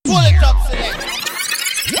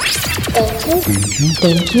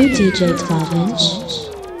Thank you, DJ 12-inch.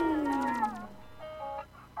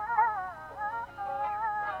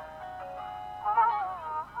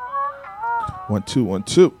 1 2 1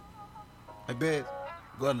 2. I bet.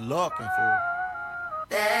 Good looking for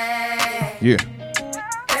it. Yeah.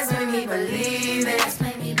 Let's make me believe it. Let's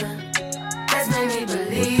make me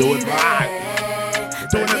believe We'll do it live. We're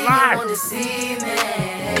doing it live.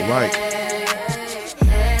 All right.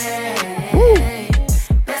 Woo.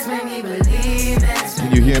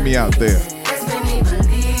 Can you hear me out there?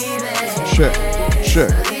 Check.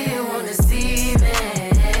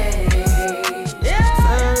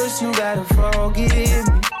 First you gotta forgive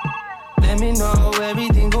me. Let me know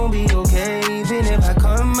everything gon' be okay. Even if I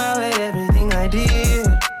come out with everything I did,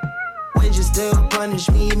 would you still punish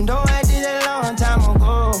me even though I did it a long time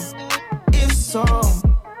ago? If so,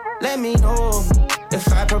 let me know.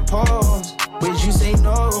 If I propose, would you say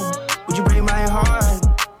no? Would you break my heart?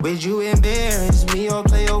 Would you embarrass me or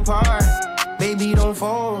play your part? Baby, don't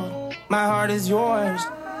fold, my heart is yours.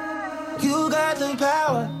 You got the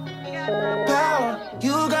power,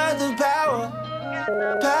 you got the power.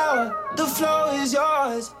 The flow is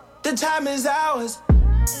yours, the time is ours.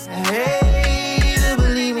 Hey, to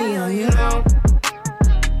believe me or you don't.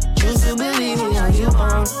 Choose to believe me or you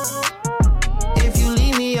won't. If you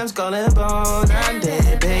leave me, I'm skull and bones. I'm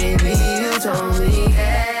dead, baby, you told me.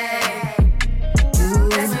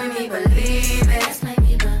 Let's make me believe it. Let's make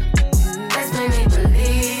me believe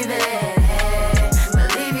it.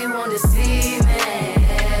 Believe you won't deceive me.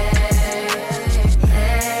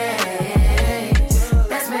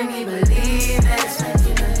 Let's make me believe it.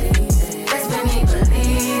 Let's make me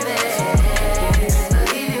believe it.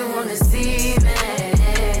 Believe you won't deceive me.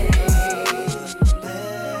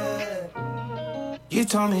 You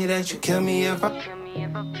told me that you kill me if I.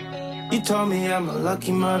 You told me I'm a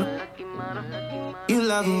lucky mother. You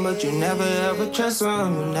love him, but you never ever trust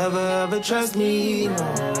him. You never ever trust me,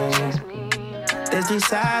 no. There's 3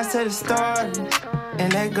 sides to the story,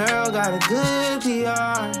 and that girl got a good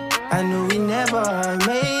PR. I knew we never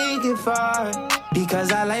make it far,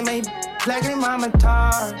 because I like my black and mama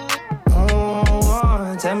tar.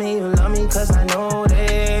 Oh, tell me you love me, cause I know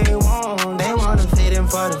they won't. They wanna fit in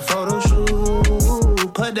for the photo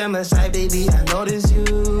shoot. Put them aside, baby, I notice you.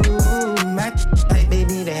 My like,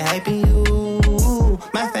 baby, they hyping you.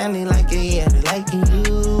 My family like it, yeah, they liking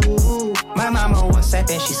you. My mama WhatsApp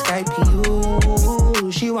and she Skyping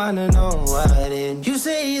you. She wanna know what it. You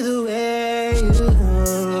say either way.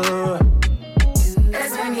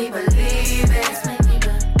 Let's make me believe it.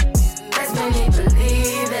 Let's make me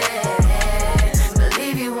believe it.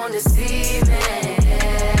 Believe you won't deceive me.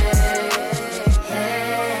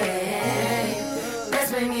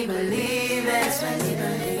 Let's make me believe it. Let's make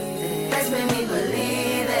me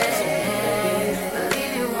believe it.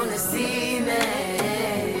 Believe you won't deceive me.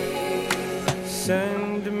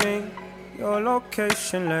 Send me your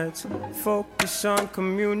location, let's focus on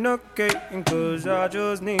communicating, cause I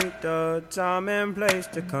just need the time and place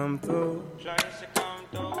to come through.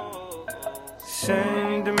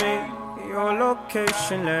 Send me your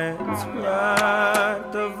location, let's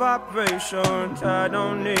ride the vibrations. I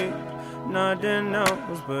don't need nothing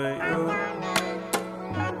else but you.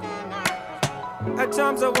 At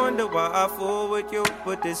times I wonder why I fool with you,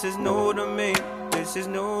 but this is new to me. This is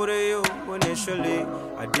new to you. Initially,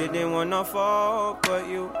 I didn't wanna fall, but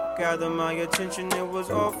you gathered my attention, it was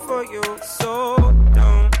all for you. So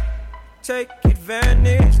don't take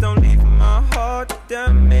advantage, don't leave my heart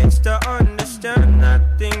damaged. To understand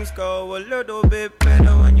that things go a little bit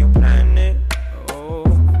better when you plan it. Oh,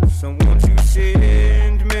 so won't you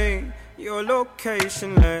send me your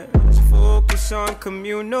location? Let's focus on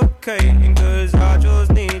communicating, cause I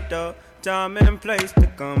just need the time and place to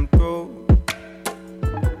come through.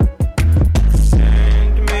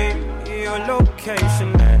 Your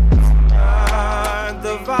location,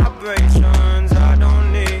 the vibrations. I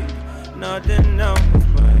don't need nothing else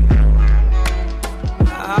but you.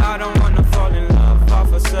 I don't wanna fall in love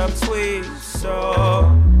off a subtweet, so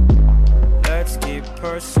let's get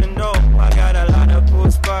personal. I got a lot of cool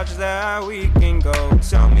spots that we can go.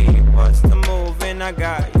 Tell me what's the move and I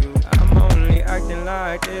got you. I'm only acting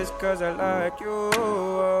like this cause I like you.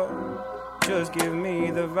 Just give me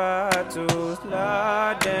the vibe to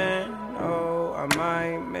slide in. Oh, I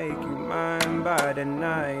might make you mine by the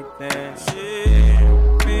night. Then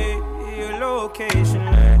ship me your location.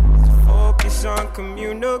 Let's focus on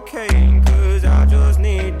communicating, cause I just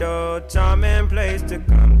need the time and place to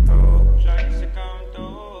come through.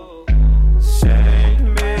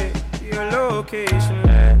 Send me your location.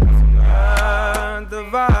 Let's find the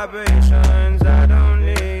vibrations. I don't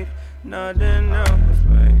need nothing else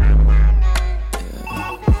but you.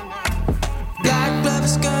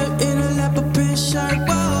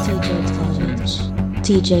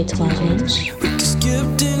 DJ 12-inch. We could skip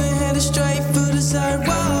dinner, headed straight for the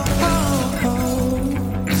sidewalk.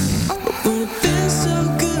 But when it feels so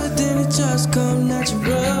good, then it just comes natural.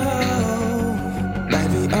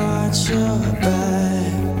 Baby, arch your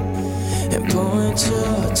back and point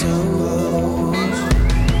your toes.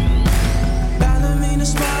 Ballerina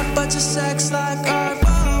smart, but your sex like art.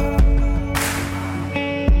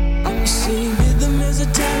 You see, rhythm is a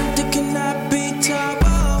talent that cannot be taught.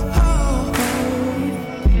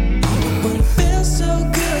 When it feels so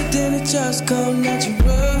good, then it just comes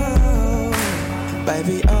natural.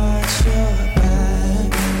 Baby, arch your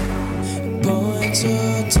back, point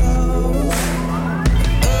your toes.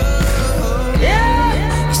 Oh,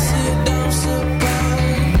 yeah. You see it don't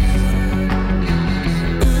surprise.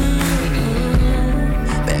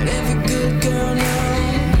 But every good girl knows.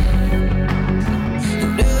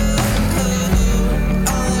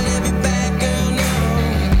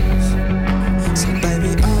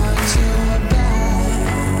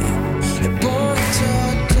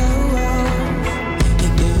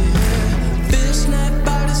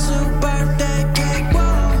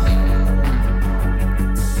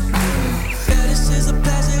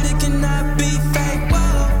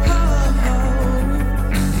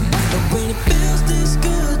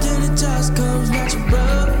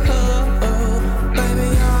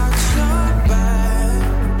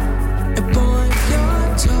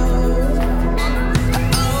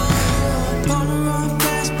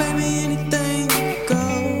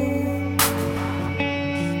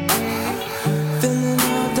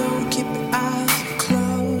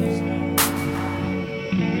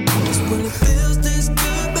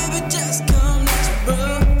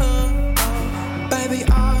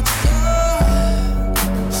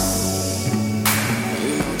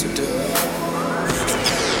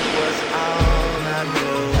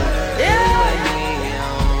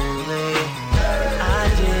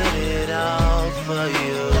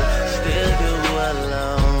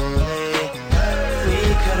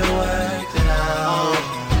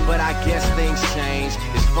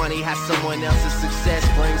 Someone else's success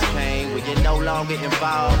brings pain when you're no longer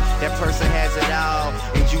involved. That person has it all,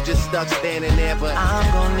 and you just stuck standing there. But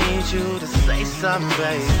I'm gonna need you to say something,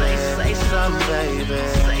 baby. Say something, baby.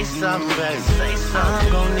 Say something, baby. Say something.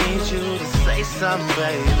 I'm gonna need you to say something,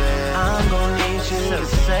 baby. I'm gonna need you to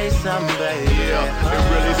say something, baby. Yeah, it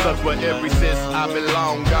really sucks, but ever since I've been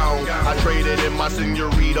long gone, I traded in my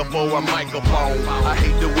senorita for a microphone. I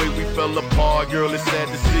hate the way we fell apart, girl. It's sad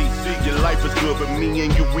to see. Your life is good, but me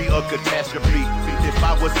and you, we a catastrophe. If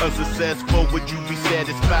I was unsuccessful, would you be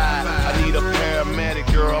satisfied? I need a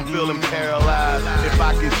paramedic, girl, I'm feeling paralyzed. If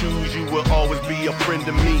I can choose, you will always be a friend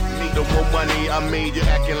to me. The more money I made, you're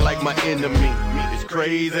acting like my enemy. It's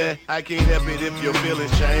crazy, I can't help it if your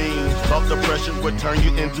feelings change. Off the pressure would turn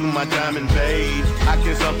you into my diamond babe. I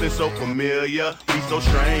can something so familiar, be so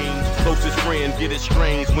strange. Closest friend get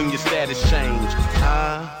estranged when your status change.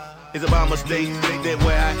 It's about mistakes, that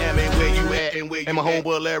where I am ain't where you at. And my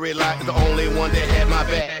homeboy Larry Locke is the only one that had my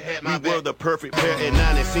back. We were the perfect pair, and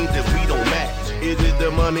now it seems that we don't match. Is it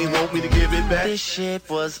the money, want me to give it back? This shit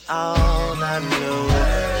was all I knew,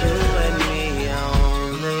 you and me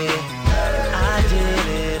only. I did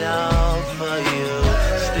it all for you,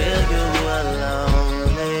 still you were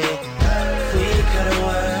lonely. We could've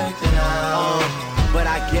worked it out, but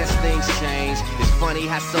I guess things change. It's funny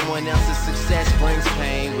how someone else's success brings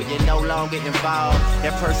pain when you're no longer involved.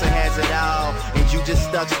 That person has it all, and you just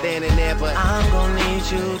stuck standing there. But I'm gonna need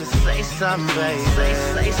you to say something, baby.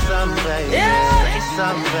 Say something, baby. Yeah. Say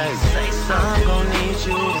something, baby. Say something. I'm gonna need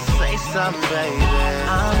you to say something, baby.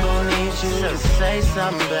 I'm gonna need you to say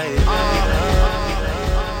something, baby.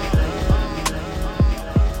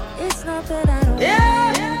 It's not that I don't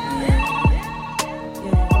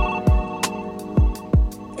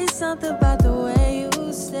It's something about the way you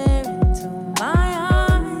stare into my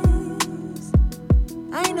eyes.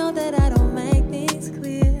 I know that I don't make things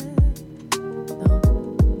clear. No.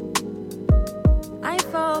 I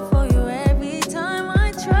fall for you every time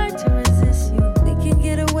I try to resist you. We can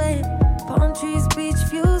get away. Palm trees, beach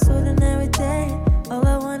views, ordinary day. All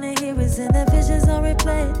I wanna hear is in the visions on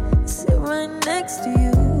replay. Sit right next to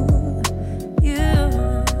you.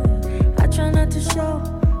 I try not to show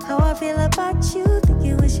how I feel about you. Think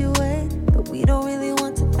you wish you away, but we don't really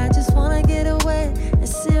want to. I just wanna get away and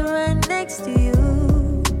sit right next to you.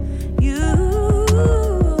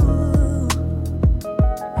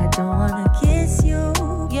 I don't wanna kiss you.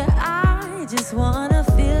 Yeah, I just wanna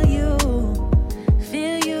feel you.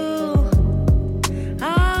 Feel you.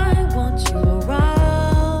 I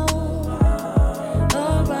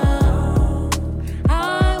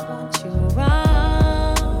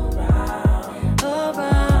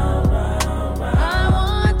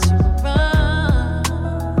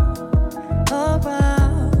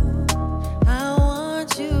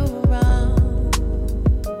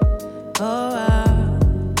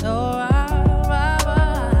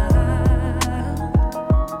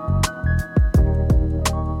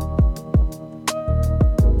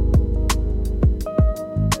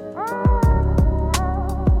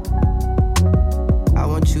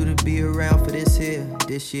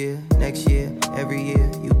This year, next year, every year,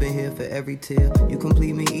 you've been here for every tear. You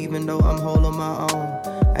complete me even though I'm whole on my own.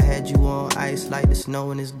 I had you on ice like the snow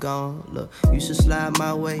when it's gone. Look, you should slide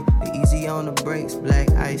my way, be easy on the brakes. Black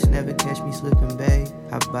ice, never catch me slipping, babe.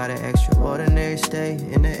 I bought an extraordinary stay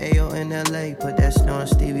in the AO in LA. Put that snow on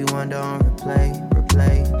Stevie Wonder on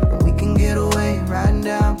replay. But we can get away, riding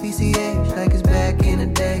down PCH like it's back in the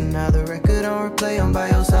day. Now the record on replay, I'm by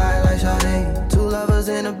your side like Sade. Two lovers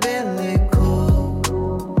in a Bentley, cool.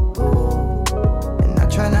 And I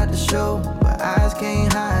try not to show, but eyes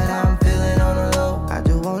can't hide how I'm feeling on the low. I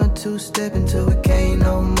just wanna two-step until it can't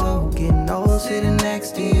no more. Getting old sitting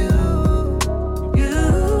next to you.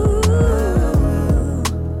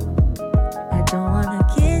 I don't wanna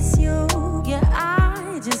kiss you, yeah,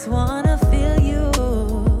 I just wanna feel you.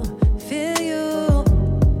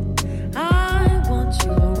 I want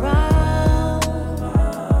you around.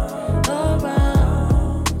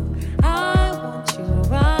 I want you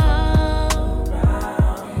around. I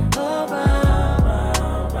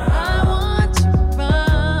want you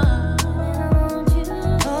around.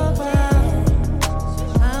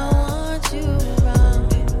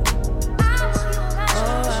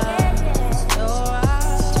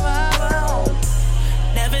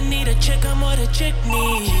 Never need a chick, I'm what a chick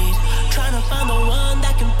need. Tryna find the one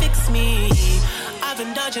that can fix me. I've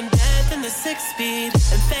been dodging death in the 6-speed.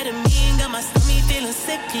 Amphetamine got my stomach feeling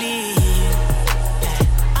sickly.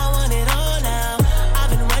 I want it all now. I've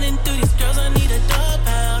been running through these girls, I need a dog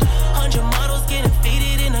pound. 100 models getting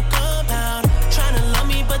faded in a compound. Tryna love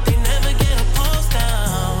me, but they never get a pulse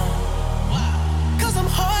down. Cause I'm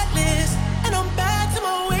heartless, and I'm back to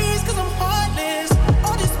my ways, cause I'm heartless.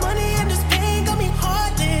 All this money and this pain got me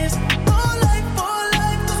heartless. All life,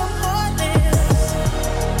 cause I'm heartless.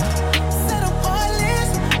 Said I'm heartless,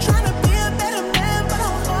 tryna be a better man, but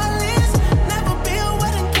I'm heartless. Never be a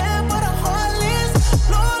wedding plan, but I'm heartless.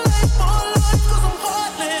 No life, cause I'm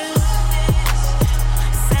heartless.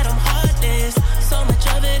 Said I'm heartless, so much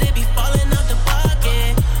of it be falling out the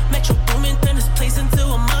pocket. Metro booming, turn this place into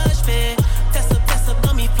a mosh pit. Tesla,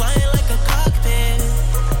 got me flying like a cockpit.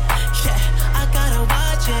 Yeah, I gotta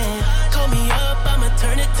watch it. Call me up, I'ma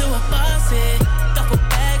turn it to a faucet. Duffel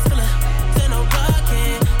bags full of then a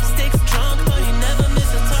rocket. Sticks drunk, but you never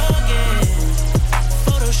miss a target.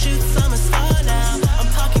 Photo shoots, I'm a star now. I'm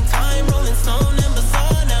talking time, rolling stone and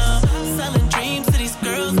bazaar now. Selling dreams to these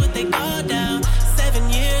girls with their guard down. 7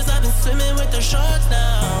 years I've been swimming with the sharks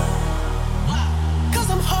now. Cause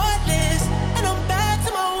I'm heartless, and I'm back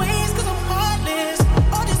to my ways, cause I'm heartless.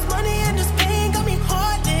 All this money and this pain got me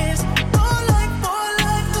heartless. All life,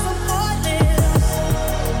 cause I'm heartless.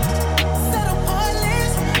 Said I'm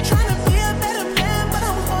heartless, tryna be a better man, but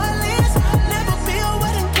I'm heartless. Never be a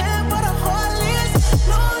wedding plan, but I'm heartless.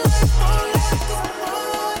 No life, cause I'm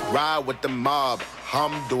heartless. Ride with the mob,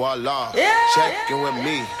 Hamdulillah. Check in with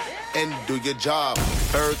me and do your job.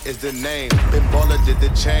 Berg is the name, Ben Baller did the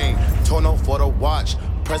chain. Tono for the watch,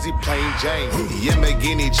 Prezi plain Jane.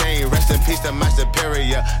 Yamagini chain, rest in peace to my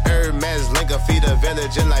superior. Hermes link a feed a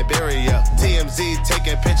village in Liberia. TMZ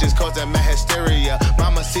taking pictures causing my hysteria.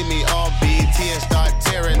 Mama see me on BT and start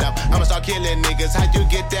tearing up. I'ma start killing niggas, how you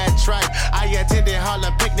get that tripe? I attended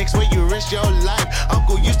Harlem picnics where you risk your life.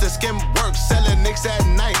 Uncle used to skim work, selling nicks at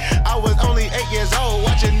night. I was only 8 years old,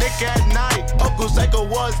 watching Nick at night. Uncle Psycho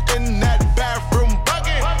was in that bathroom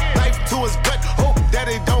bugging. Knife to his gut, hope that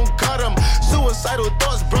it don't cut him. Suicidal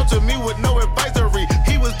thoughts brought to me with no advisory.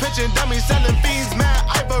 He was pitching dummies, selling fiends, mad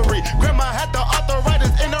ivory. Grandma had the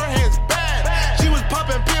arthritis in her hands, bad. She was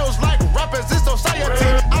popping pills like rappers in society.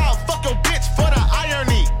 I'll fuck your bitch for the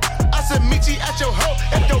irony. I said meet you at your hoe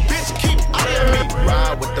if your bitch keep eyeing me.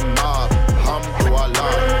 Ride with the mob,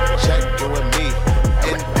 Hamdulillah. Check in with me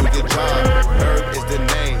and do your job. Berg is the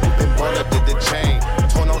name, Ben Baller did the chain.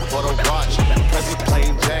 Tono for the watch, Prezi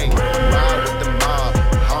plain Jane. Ride with the mob,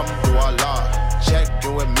 Hamdulillah. Check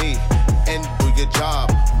in with me and do your job.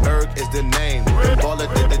 Berg is the name, Ben Baller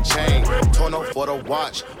did the chain. Tono for the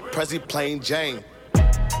watch, Prezi plain Jane.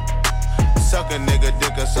 Suck a nigga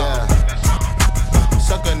dick or something.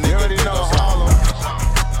 Suck a nigga dick or something.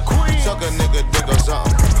 Suck a nigga dick or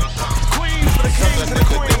something.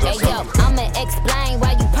 Hey yo, I'ma explain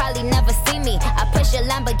why you probably never see me. I push a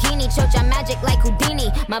Lamborghini, choke your magic like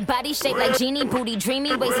Houdini. My body shaped like genie, booty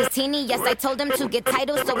dreamy, waist is teeny. Yes, I told him to get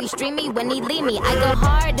titles, so he stream me when he leave me. I go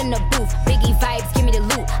hard in the booth, Biggie vibes, give me the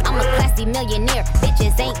loot. I'm a classy millionaire,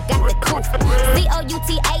 bitches ain't got the couth.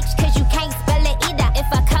 C-O-U-T-H, cause you can't spell it either. If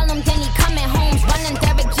I call him, then he coming home, running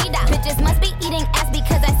Derek Jeter. Bitches must be eating ass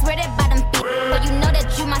because I swear that bottom feet. But you know that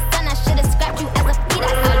you my son, I should've scrapped you as a fetus.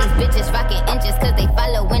 All these bitches rocking inches cause they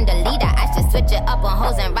following the leader. I should switch it up on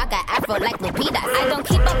hoes and rock an afro like Lupita. I don't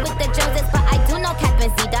keep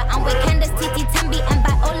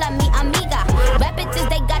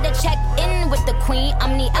queen.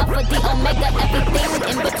 I'm the alpha, the omega, everything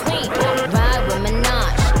in between. Ride with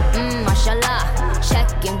Minaj, mashallah. Check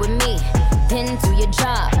in with me, then do your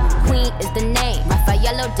job. Queen is the name,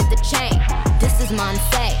 Raffaello did the chain. This is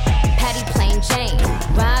Monse, Patty plain Jane.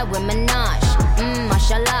 Ride with Minaj,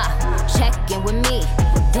 mashallah. Check in with me,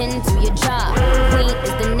 then do your job. Queen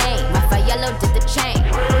is the name, Raffaello did the chain.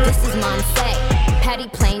 This is Monse, Patty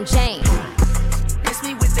plain Jane. Miss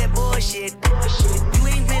me with that bullshit. You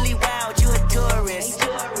ain't really wild, you a tourist.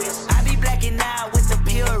 I be blacking out with the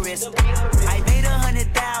purist. I made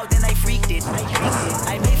 100,000, I freaked it.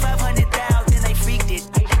 I made 500,000, I freaked it.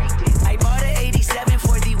 I bought an 87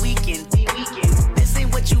 for the weekend. This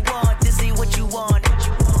ain't what you want, this ain't what you want.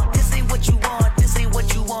 This ain't what you want, this ain't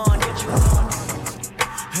what you want.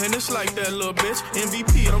 And it's like that little bitch.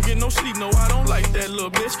 MVP, I don't get no sleep, no, I don't like that little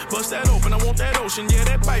bitch. Bust that open, I want that ocean, yeah,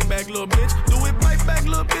 that bite back, little bitch. Do it, bite back,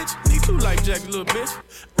 little bitch. Need two life jack, little bitch.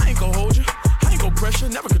 I ain't gon' hold you, I ain't gon' pressure,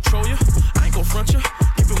 never control you. I ain't gon' front you,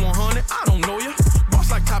 keep it 100, I don't know you. Boss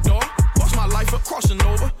like Top Dog, boss my life up, crossing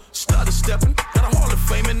over. Stutter stepping, got a Hall of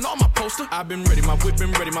Fame and all my poster. I've been ready, my whip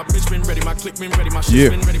been ready, my bitch been ready, my click been ready, my shit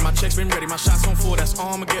been ready, my checks been ready, my shots on full, that's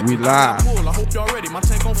Armageddon. We live. I hope y'all ready, my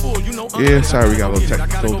tank on full, you know. Yeah, sorry, we got a little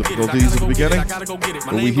technical difficulties at the beginning,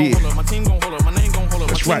 but we here.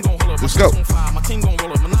 That's right, let's go.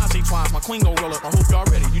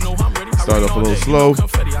 Start off a little slow,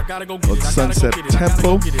 little sunset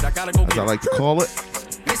tempo, as I like to call it.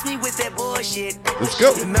 Miss me with that bullshit. Let's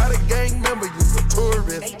go. You're not a gang member, you a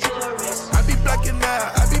tourist. I be blacking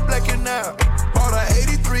out, I be blacking out. Bought a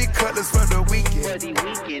 83 Cutlass for the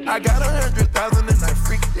weekend. I got 100,000 and I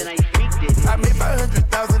freaked it. I made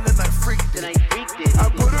 500,000 and I freaked it. I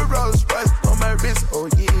put a Rolls Royce on my wrist, oh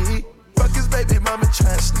yeah. Fuck his baby mama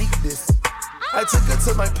try and sneak this. I took her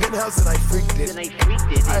to my penthouse and I freaked it.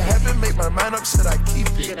 I haven't made my mind up, should I keep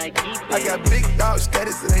it? I got big dog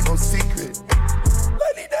status, it ain't no secret.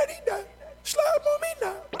 La-di-da-di-da, slide on me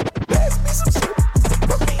now. Pass me some shit,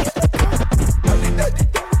 put me in the car.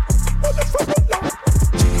 La-di-da-di-da, motherfucker law.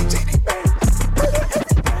 Giddy bang, murder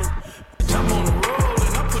everything. I'm on the road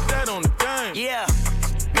and I put that on the game. Yeah,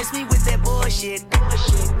 miss me with that bullshit.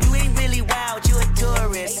 You ain't really wild, you a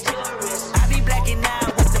tourist. I be blacking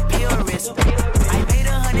out with the purist. I made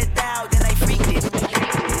 100,000, I freaked it.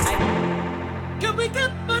 Can we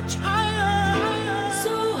get much higher?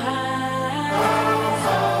 So high.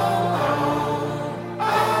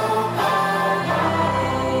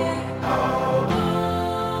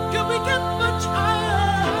 Can we get much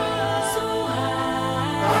higher? So high.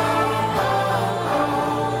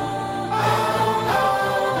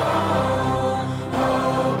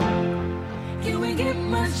 Can we get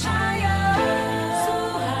much higher? So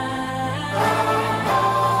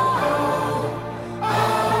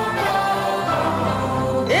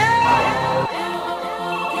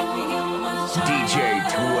DJ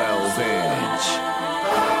 12 Inch.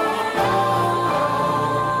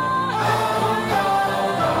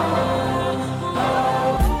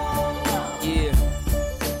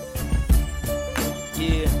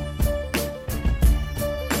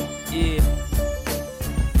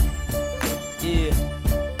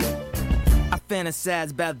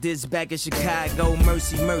 Fantasize about this back in Chicago.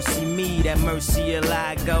 Mercy, mercy me, that mercy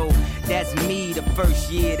I go. That's me the first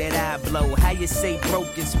year that I blow. How you say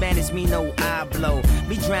broke in Spanish, me no I blow.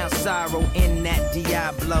 Me drown sorrow in that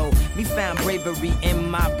Diablo. Me found bravery in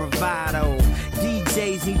my bravado.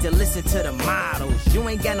 DJs need to listen to the models. You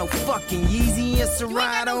ain't got no fucking Yeezy and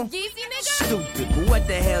Serato. Stupid, but what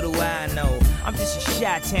the hell do I know? I'm just a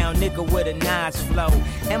Chi-Town nigga with a nice flow.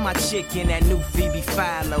 And my chick in that new Phoebe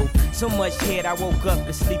Philo. So much head I woke up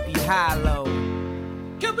in Sleepy Hollow.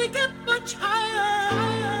 Can we get much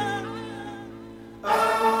higher?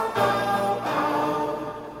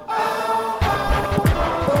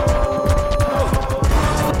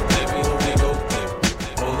 Every we go,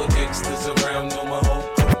 all the gangsters around know my home.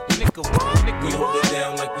 Nigga, we hold it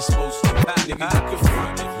down like we supposed to. Nigga, you can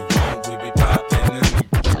front if you want, we be poppin' and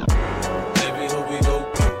every hoe we go,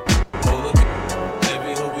 all the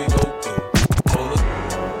every hoe we go, all the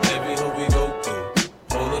every hoe we go,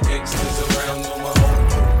 all the gangsters around know my home.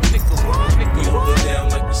 Nigga, we hold it down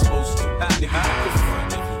like we supposed to. Nigga, you can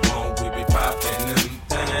front if you want, we be poppin' and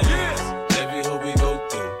every hoe we go,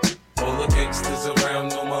 all the gangsters around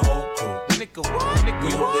know my whole crew. Nigga,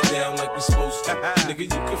 we hold it down like we supposed to. Nigga, you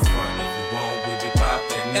can front if you want, we be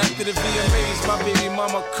poppin'. After the VMAs, my baby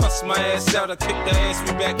mama cussed my ass out. I kicked the ass,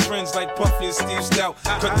 we back friends like Puffy and Steve Stout.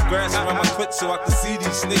 Cut the grass around my clit so I can see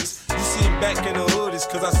these snakes. You see them back in the hood, it's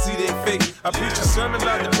cause I see they fake. I preach a sermon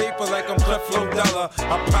out the paper like I'm Creflo Dollar.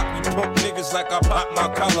 I pop you punk niggas like I pop my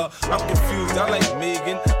collar. I'm confused, I like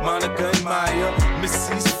Megan, Monica, and Maya.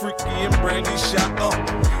 Missy's freaky and Brandy shot up.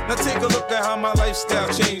 Now take a look at how my lifestyle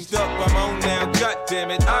changed up. I'm on now,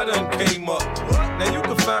 goddammit, I done came up. Now you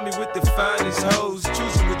can find me with the finest hoes,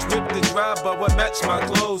 choosing which whip to drive, but what match my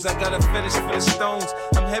clothes. I got a fetish for the stones,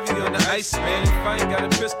 I'm heavy on the ice, man. If I ain't got a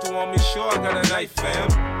pistol on me, sure I got a knife, fam.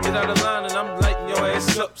 Get out of line and I'm lighting your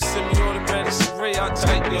ass up. Semi-automatic spray, I'll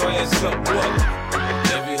tighten your ass up. What?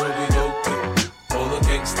 Every hoe we go through, all the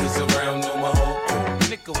gangsters around know my whole crew.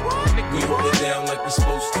 Nigga, what? We hold it down like we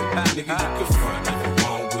supposed to. Nigga, you can front if you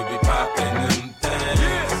want, we be poppin' them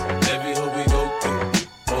things. Every hoe we go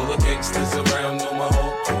through, all the gangsters around know my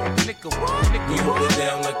whole crew. Nigga, what? We hold it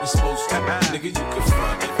down like we supposed to. Nigga, you can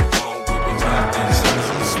front if you want, we be poppin' them.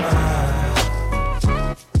 Smile.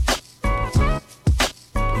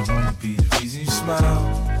 It won't be the reason you smile.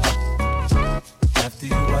 After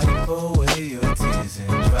you wipe away your tears and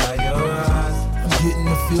dry your eyes, I'm getting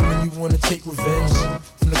the feeling you wanna take revenge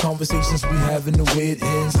from the conversations we have and the way it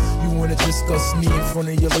ends. You wanna discuss me in front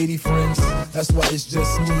of your lady friends. That's why it's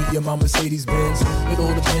just me and my Mercedes Benz. It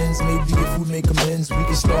all depends, maybe if we make amends, we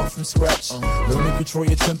can start from scratch. Learn to control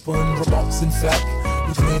your temper and remarks. In fact,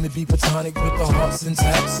 we claim to be platonic with the hearts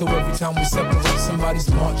intact. So every time we separate, somebody's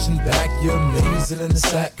marching back. You're amazing in the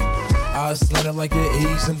sack. Eyes slanted like you're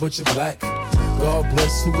Asian, but you're black. God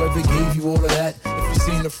bless whoever gave you all of that. If you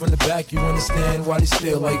seen it from the back, you understand why they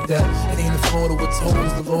stare like that. It ain't a Florida with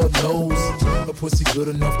toes, the Lord knows. Her pussy good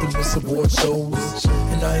enough to miss award shows.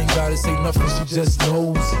 And I ain't gotta say nothing, she just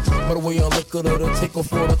knows. By the way I look at her, to take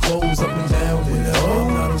off all the clothes up and down. When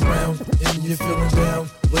I'm not around and you're feeling down,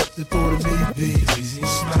 let the thought of me be. Easy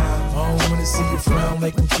smile. I don't wanna see you frown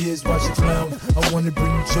like when kids watch you clown. I wanna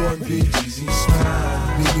bring you joy and be. Easy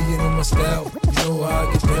smile. Baby, you know my style. You know how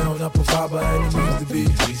I get down. I provide by any means to be.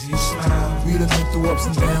 Easy smile. We done been through ups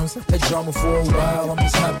and downs. Had drama for a while. I'm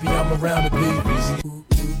just happy I'm around to be. Easy.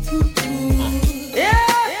 Yeah.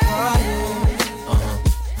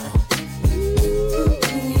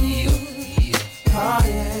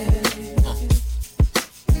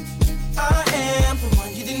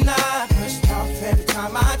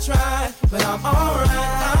 I try, but I'm alright.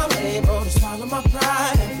 I'm able to swallow my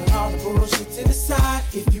pride and put all the bullshit to the side.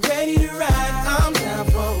 If you're ready to ride, I'm down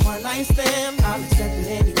for a one-night stand. I'll accept it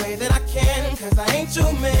any way that I can, cause I ain't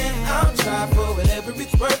your man. I'll try for whatever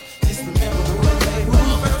it's worth. Just remember who I play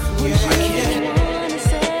with.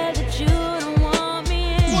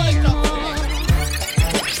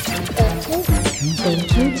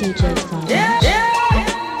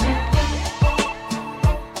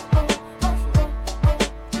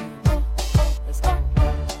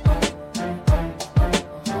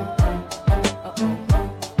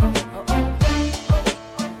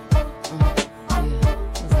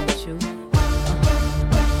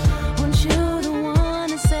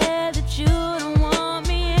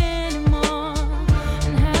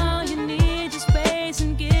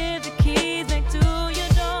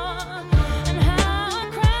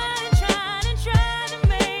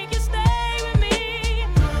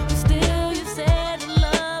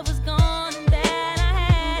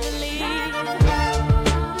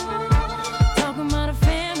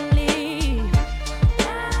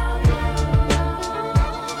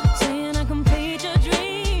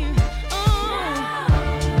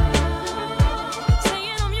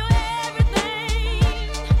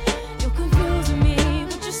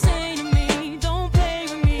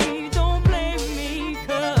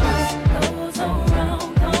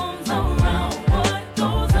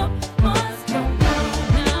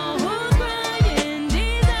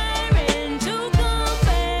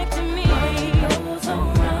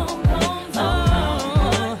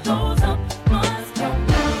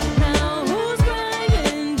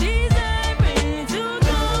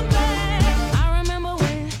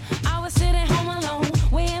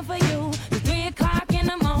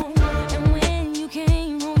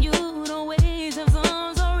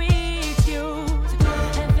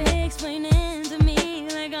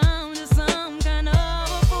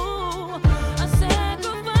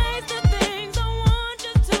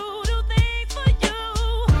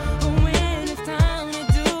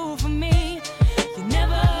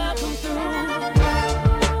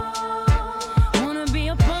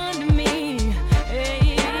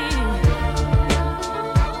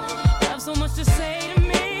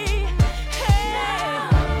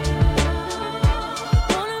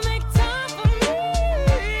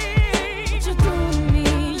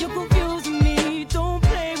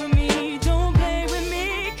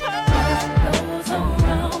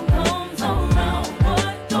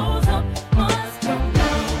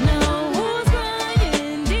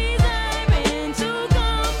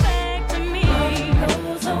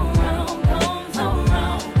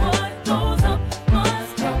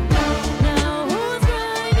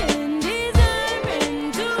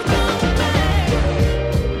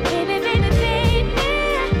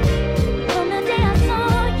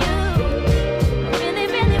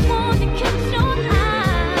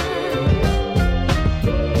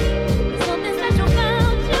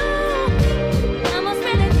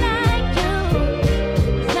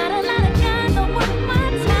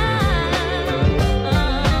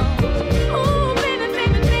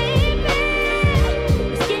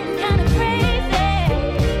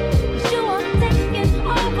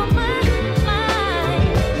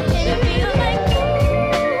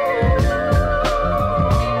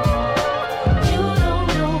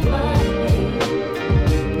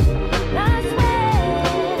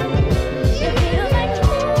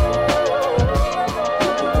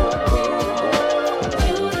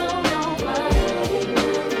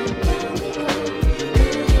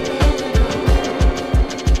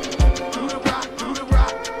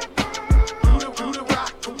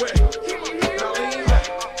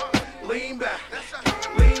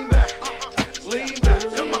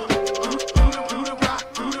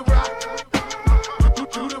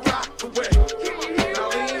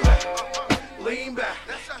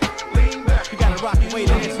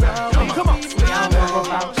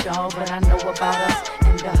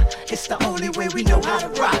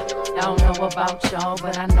 rock. Y'all know about y'all,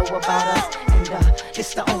 but I know about us. And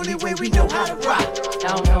it's the only way we know how to rock.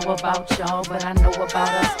 Y'all know about y'all, but I know about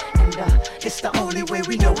us. And it's the only way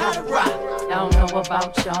we know how to rock. Y'all know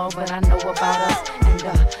about y'all, but I know about us. And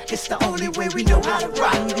it's the only way we know how to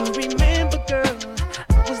rock. Do you remember, girl,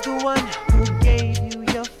 I was the one who gave you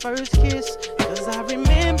your first kiss? 'Cause I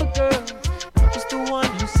remember, girl, I was the one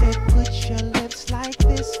who said put your lips like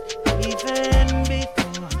this. Even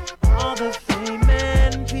before all the fame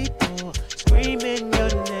and people screaming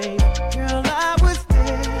your name. Girl, I was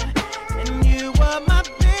there and you were my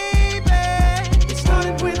baby. It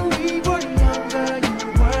started when we were younger, you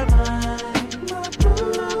were mine.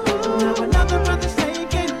 Now another brother's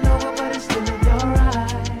taking over, but it's still in your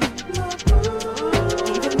eyes.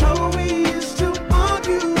 Even though we used to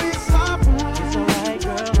argue, it's alright. It's alright,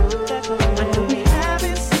 girl, that's alright. I know we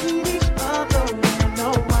haven't seen each other in a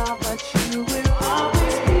while, but you will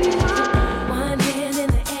always be mine. One hand in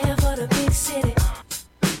the air for the big city.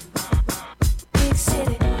 Big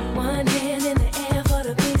city. One hand in the air for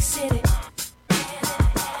the big city.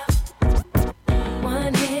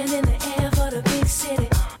 One hand in the air for the big city.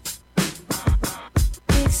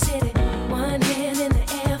 Big city. One hand in the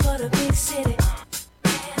air for the big city.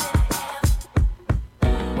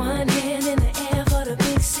 One hand in the air for the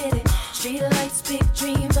big city. Street lights, big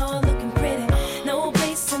dreams, all looking pretty. No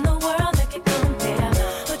place in the world that can compare.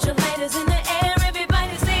 Put your lighters in the air,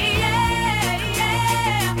 everybody say yeah,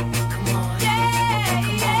 yeah. Come on, yeah,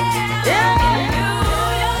 yeah.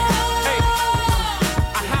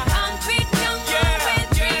 Concrete jungle with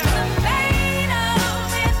dreams are made of.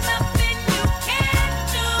 There's nothing you can't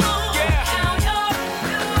do. Now you're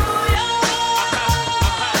New York.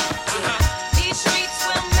 These streets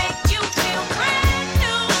will make you feel brand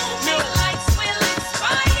new. Big lights will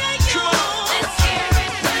inspire you. Let's hear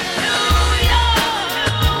it for New DJ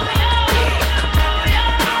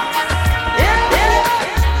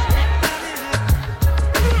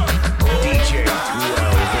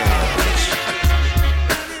 12 Inch.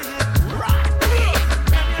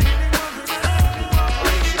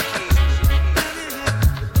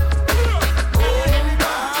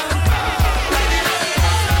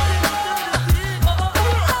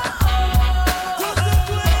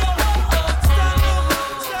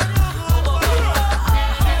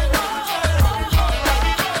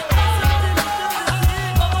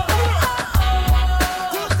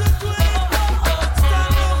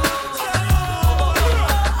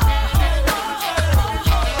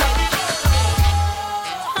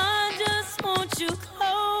 I just want you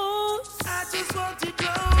close. I just want you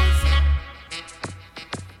close.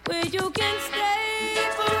 Where you can stay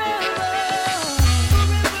forever.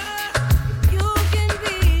 You can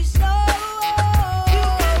be sure that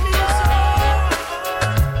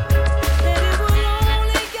it will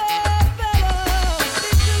only get better.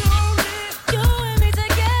 You and me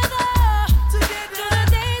together through the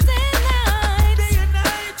days and nights.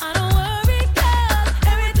 I don't worry 'cause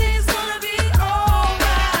everything's gonna be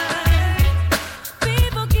alright.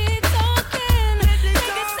 People keep talking, they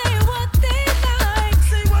can say what they like.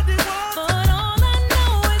 But all I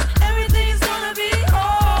know is everything's gonna be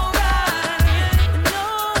alright. No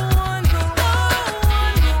one can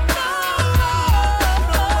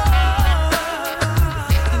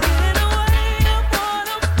get away of what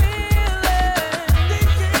I'm feeling.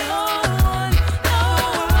 No one.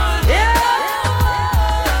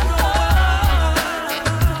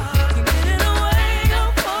 Getting away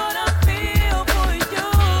of what I feel for you.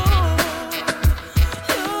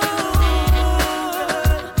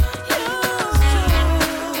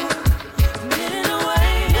 Getting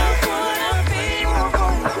away of what I feel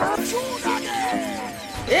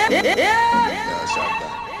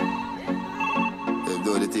They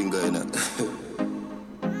do the thing going on.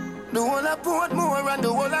 The whole of Portmore and the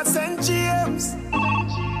whole of St. James.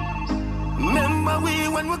 Remember we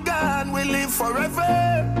when we're gone, we live forever.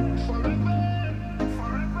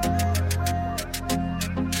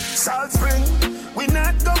 Salt Spring, we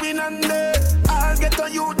not going under. I'll get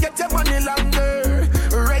on you, get your money longer.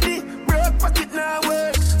 Ready, broke pocket now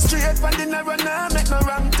work. Straight from the narrow now, make no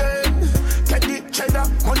wrong turn. Teddy, cheddar,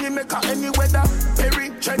 money maker any weather. Perry,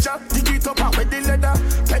 treasure, dig it up out with the leather.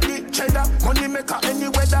 Teddy, cheddar, money maker any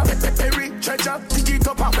weather. Perry, treasure, dig it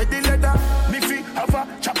up out with the leather. Me fi have a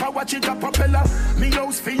chopper, watch it a propeller. Me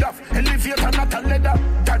house fi off, elevator not a leather.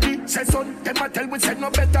 Daddy, say son, them a tell we say no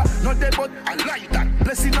better. No they but I like that,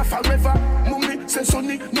 blessing a forever. Mummy, say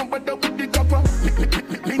sonny, no better with the copper.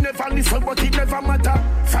 Me never listen but it never matter.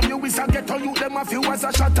 From you is a ghetto, you them a few as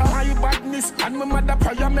a shatter. My badness and my mother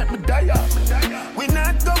prayer make me die. We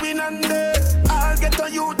not going under. I'll get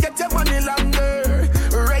on you, get your money longer.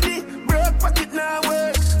 Ready, broke pocket now work.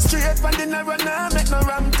 straight from the runner, make no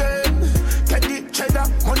ram turn. Get the cheddar,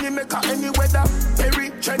 money maker any weather. Perry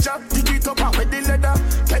treasure, dig it up out with the leather.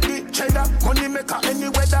 Get the cheddar, money maker any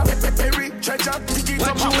weather. Perry treasure, dig it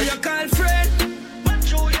up out with the leather. What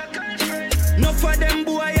you call friend? No for them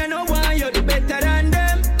boy, you know why you do better than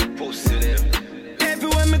them. Pussy them.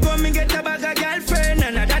 Everywhere me go, me get a bag of girlfriend,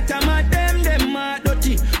 and that time at them are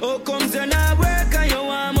dirty. Oh, comes you not work and you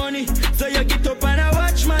want money, so you get up and I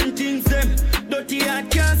watch man things them. Dirty heart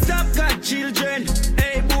can't stop got children.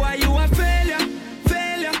 Hey boy, you a failure.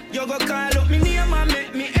 You go call up me name and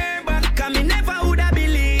make me air back, and me never woulda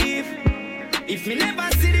believe. If me never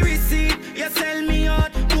see the receipt, you sell me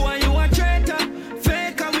out. Boy, you a traitor.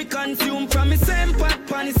 Fake and we consume from the same pot,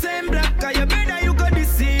 pan the same block, cause you better you go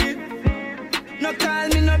deceive. No call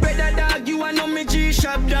me no brother dog, you a know me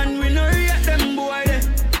G-Shop done. We no rate them boy there.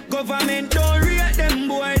 Government don't rate them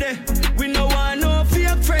boy there. We no want no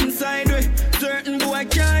fake friend side way. Certain boy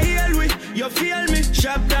can't heal we. You feel me?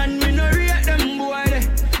 Shop done, we no rate them boy there.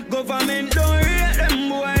 Government don't rate them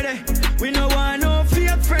boy there. We no want no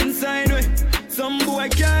fake friend side way. Some boy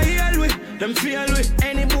can't heal we. Them feel we.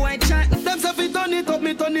 Any boy chat. Them say fi turn it up,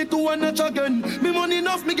 me turn it to one notch again. Me money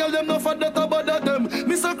enough, me girl them no for that about them.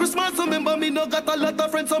 Me say Christmas, remember me no got a lot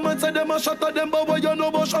of friends. Some man say them a shot at them, but boy you know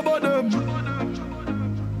about shabba them.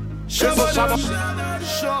 Shabba them,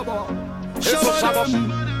 shabba, shabba them.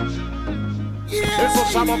 Yeah, it's a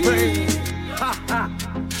shabba play. Ha ha.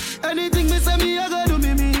 Anything me say me, I go do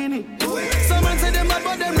me mean it. Some man say them bad,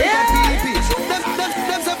 but them like a pee-pee.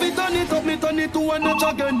 Them say fi turn it up, me turn it to one notch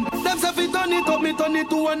again. Them say fi turn it up, me turn it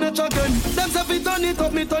to one notch again. Them say fi turn it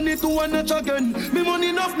up, me turn it to one notch again. Me money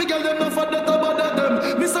enough, me girl them no for that about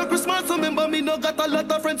them. Me say Christmas, remember me no got a lot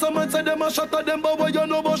of friends. Some man say them a shot at them, but boy you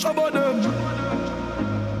know about shabba them.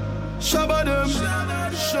 Shabba them,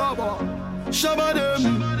 shabba them.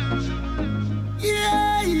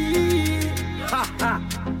 Yeah, ha ha.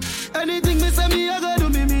 Anything me say me, I go do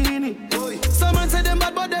me mean it. Some man say them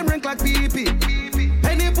bad, but them rank like pee-pee.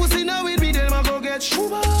 Any pussy now with me, them a go get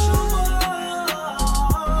shuba.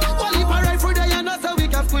 Well, if I ride through there, you know so we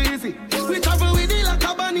can squeeze it. We travel with it like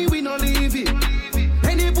a bunny, we no leave it.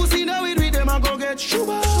 Any pussy now with me, them a go get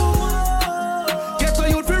shuba. Get so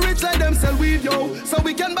youth feel rich like them sell weed, yo. So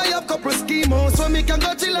we can buy up couple schemos. So me can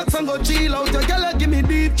go chillax and go chill out. Your girl give me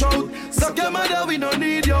deep throat. Suck your mother, we no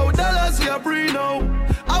need yo. Dollars we are free now.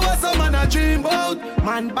 I was some man a dream about.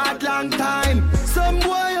 Man bad long time. Some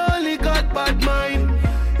boy only got bad mind.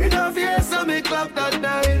 In a face so me clap that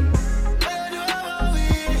nine.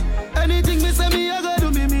 Anything me say me I go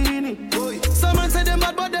do me mean it. Some man say them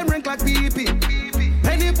bad but them rank like pee-pee.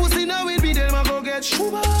 Any pussy now with me them a go get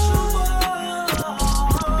shuba.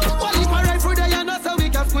 Well if I ride through there you know so we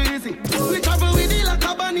can squeeze it. We travel with it like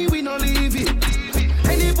a bunny we no leave it.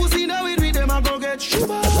 Any pussy now with me them a go get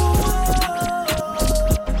shuba.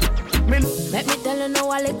 Let me tell you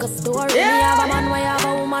now a little story. Yeah. Me have a man, we have a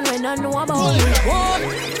woman, we don't know about it.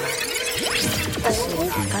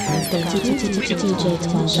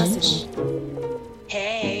 DJ Challenge.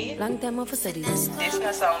 Hey. Long time I've said this. This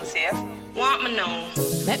not sound safe. Want me know?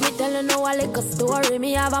 Let me tell you now a little story.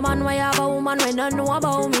 Me have a man, we have a woman, we don't know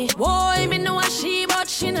about me. Boy, me know a she, but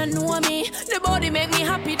she don't know me. The body make me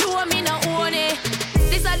happy, do me not own it.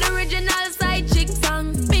 This is the original side chick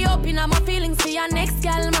song. Be open up my feelings for your next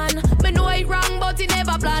girl, man. Me know it wrong, but it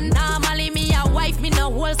never plan. Normally me a wife, me no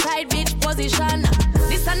whole side bitch position.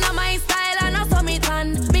 This is not my style and I saw me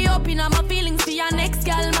tan. Be open up my feelings for your next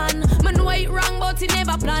girl, man. Me know it wrong, but it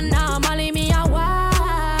never plan. Normally me a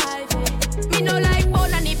wife. Me no like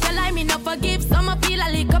bone and if you like me no forgive. Some I feel a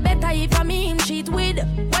little better if I me him cheat with.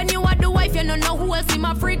 When you are the wife, you don't know who else in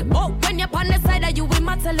my freak. Oh, when you're on the side of you, we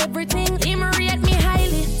must tell everything. Him rate me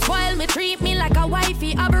highly, spoil me, treat me like a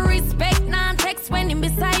wifey. I be respect, non-text when him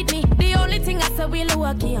beside me. The only thing I say we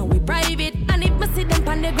low-key and we private. And if me see them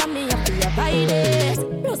on the gram, me have to avoid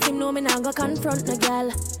it. Plus him know me not go confront no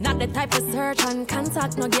girl. Not the type of search and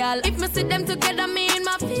contact no girl. If me see them together, me in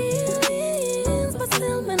my feelings, but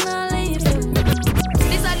still me not leave them.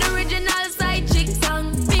 This is the original side chick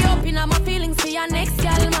song. Be open up my feelings for your next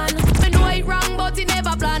girl, man. Me know it wrong, but it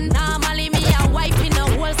never plan. Normally me a wife in a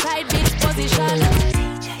whole side bitch position.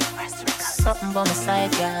 Something by my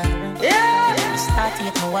side, girl. Yeah. Start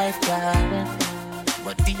with my wife, girl.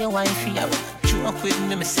 But be your wife, yeah. Joke with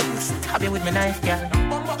me, stab you with my knife, girl.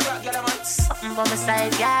 Something by my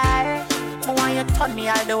side, girl. But why you turn me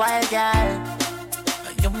all the while, girl?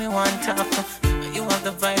 You me want to. You want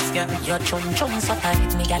the vibes, girl. Your chum so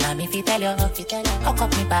tight, me girl. And if you tell you, hook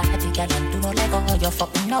up me body, girl, and do no lego. You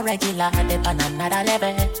fucking no regular, dip on another level.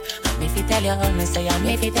 And if you tell you, me say, and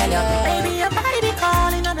if you tell you, baby, your body be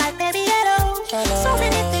calling, I'm like, baby, hello. So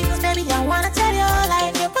many things. baby, I wanna tell you.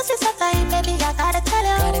 Like your pussy so tight, baby, I gotta tell you.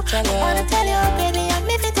 I wanna tell you, baby, I'm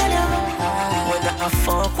me to tell you. Whether I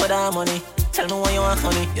fuck with our money, tell me what you want,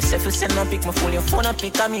 honey. You say if send a pic, my phone, your phone a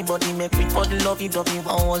pic of me, buddy. Make me put the lovey-dovey.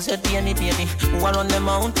 What was your DNA, baby? Who are on the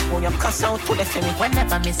mount? When you cuss out, pull it for me.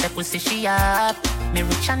 Whenever me say pussy, she up. Me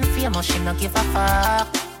rich and famous, she no give a fuck.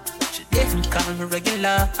 She didn't call me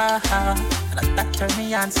regular. And that turn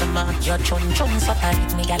me on some more. Your chun so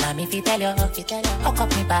tight, me gal, me fi tell you. Hook up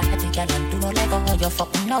me body, gal, and do no lego. You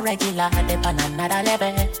fucking no regular, dep on another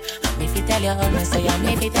level. And me fi tell you, me say I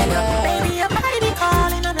me fi tell you. Baby, your body be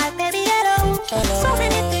calling, I'm like, baby, hello. So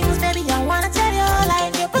many things, baby, I wanna tell you.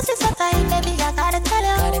 Like your pussy so tight, baby, I gotta tell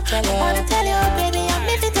you. I wanna tell you, baby, I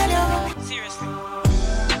me fi tell you. Seriously.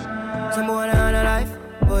 Some boy on a life,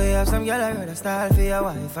 boy, have some girl I rather style for your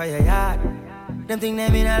wife or your yard. Them think they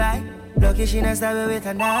mean a lie. Lucky she not stab me with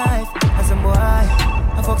a knife. And some boy,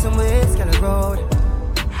 I fuck some ways, girl a road.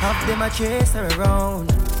 Half them I chase her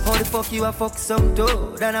around. How the fuck you a fuck some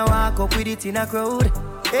toad? And I walk up with it in a crowd.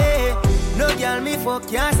 Hey, no girl me fuck,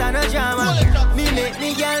 can't stand no drama. Me make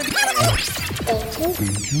me girl.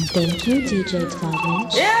 Thank you, DJ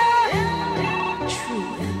 12-inch. Yeah.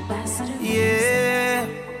 True ambassador. Yeah.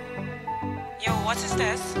 Yo, what is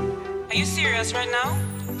this? Are you serious right now?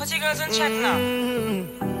 Put your girls in check now.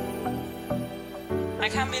 I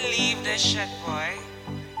can't believe this shit, boy.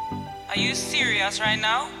 Are you serious right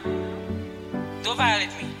now? Don't violate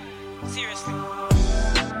me. Seriously.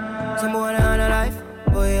 Some boy on a life,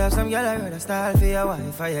 boy, have some girl I rather style for your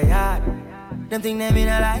wife or your yard. Them think they mean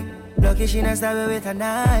a lie. Lucky she not stab me with a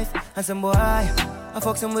knife. And some boy, I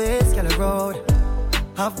fuck some ways, girl a road.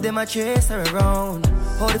 Half them I chase her around.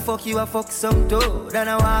 How the fuck you a fuck some toad? And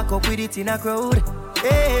I walk up with it in a crowd.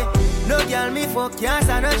 Hey, no girl me fuck, can't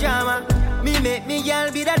stand no drama. Me make me girl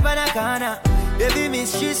be that banana. Baby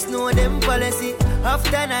miss, she know them policy.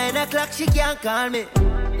 After 9 o'clock she can't call me.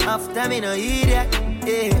 After me no eat that,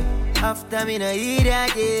 yeah. After me no eat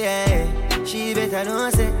that, yeah. She better know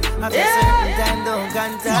say. After certain time don't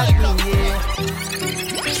contact me,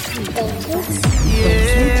 yeah.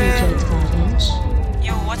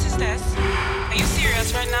 Yo, what is this? Are you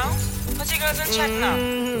serious right now? Put your girls in check now.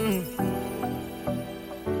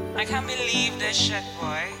 I can't believe this shit,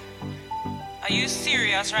 boy. Are you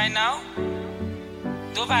serious right now?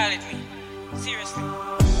 Don't violate me. Seriously.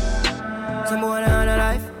 Some boy on a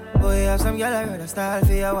life, boy, have some girl I rather style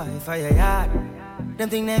for your wife or your yard. Them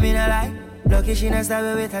think they mean a lie. Lucky she not stab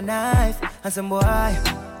me with a knife. And some boy,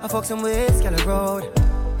 I fuck some ways, girl a road.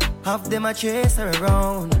 Half them I chase her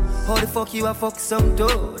around. How the fuck you a fuck some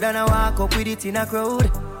toad? And I walk up with it in a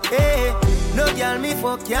crowd. Hey, no girl me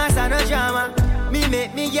fuck, can't stand no drama. Me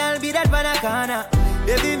make me girl be that banana.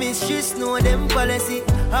 Baby miss, she know them policy.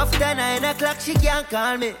 After 9 o'clock she can't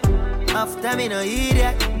call me. After me no eat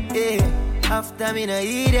that, yeah. After me no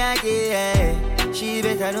eat that, yeah. She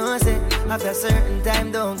better know say. After certain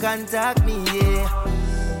time don't contact me, yeah.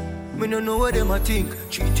 Me no know what them a think.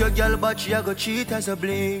 Treat your girl but she a go cheat as a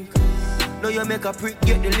blink. Now you make a prick,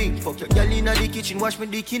 get the link. Fuck your girl inna the kitchen, wash me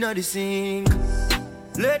dick inna the sink.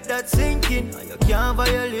 Let that sink in. You can't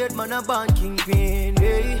violate, man, a band kingpin,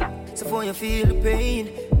 hey. So for you feel the pain,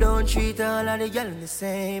 don't treat all of the girl the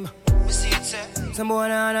same. See it, sir. Some boy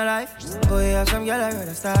on a life, boy, have some girl I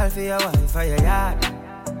rather style for your wife or your yard.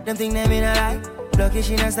 Them think they mean a lie. Lucky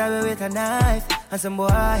she not stab me with a knife. And some boy,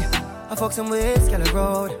 I fuck some ways, girl a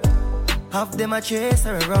road. Half them I chase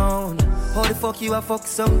her around. How the fuck you a fuck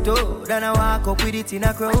some toad? And I walk up with it in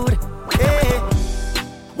a crowd. Hey.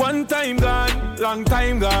 One time gone, long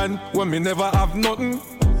time gone, when me never have nothing.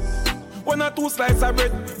 When I 2 slices of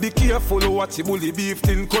bread, be careful what you bully beef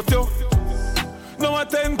thin cut you. Now a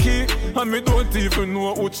 10 key, and me don't even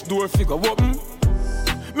know which door figure open.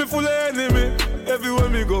 Me full of enemy, everywhere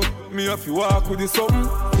me go, me have to walk with the something.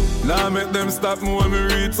 Now make them stop me when me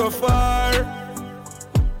reach so far.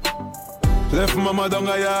 Left mama down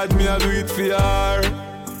a yard, me a do it for her.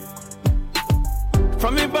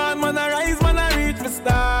 From me bad man I rise, man I reach me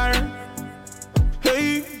star.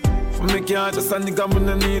 Hey, from me can't just a nigga when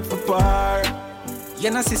I need for par. You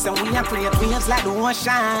know sister, when you play waves like the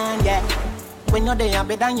ocean, yeah. When you're there,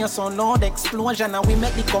 better than your son, loud explosion, and we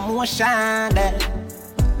make the commotion, yeah.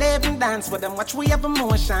 They even dance with them, watch we have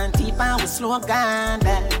emotion, deep and we slow down,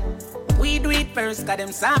 yeah. We do it first, got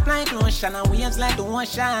them soft like lotion and waves like the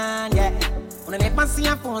ocean, yeah. When I never see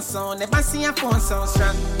a phone sound, never see a phone sound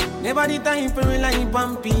strong. Never the time for rely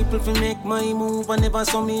on people to make my move, and never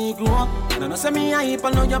saw me grow up. And I know say me hype,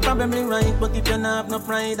 I know you're probably right, but if you don't have no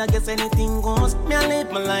pride, I guess anything goes. Me I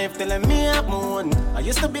live my life telling me I'm moon. I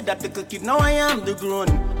used to be that little kid, now I am the grown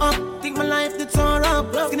up. Think my life did so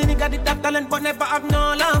rough. Skinny nigga did that talent, but never have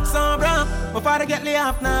no luck, so bro. My father get laid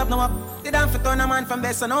off, now have no up. Did I fit on a man from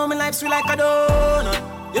best, so now my life's sweet like a donut.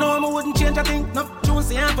 You know I wouldn't change a thing. No, choose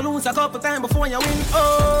the amp lose a couple times before you win.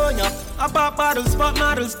 Oh, yeah. I pop bottles, pop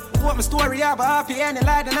models. What my story about happy and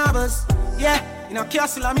like the novels. Yeah, in a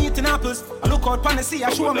castle I'm eating apples. I look out pan the sea,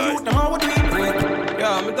 I show me youth them how would we.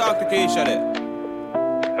 Yeah, I'm talk to Keisha there.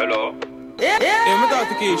 Hello? Yeah, I'm talk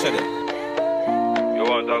to Keisha there. You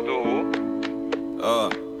want to talk to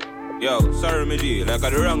who? Yo, sorry me G, like I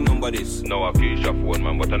the wrong number this. No, a Keisha phone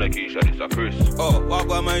man, but on a Keisha, this a Chris. Oh, what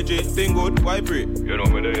about my G? Thing good, why pray? You know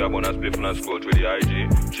me there, you want to split and scroll through the IG.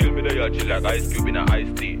 Chill me there, chill like Ice Cube in a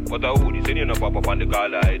iced tea. But a who, this ain't no pop up on the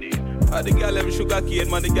caller ID. The girl them sugar cane,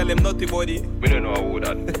 man, the girl them nutty body. Me don't know who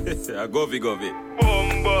that. Govy.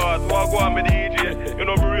 Bombard, walk on me DJ. You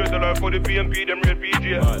know me real the life for the PMP, them real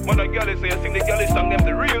PJ. Man, the girl say, sing the girl song, them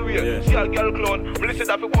the real way. Yeah. See a girl clone, me listen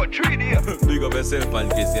that for about 3 days. Big up yourself, man,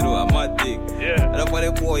 Chris, you know, a mad thing. Yeah. And for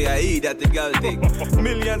the boy, I eat that the girl thing.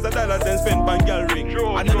 Millions of dollars then spent on girl ring.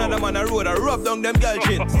 True, and another man a road, I rub down them girl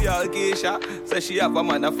chin. See how Keisha, say she have a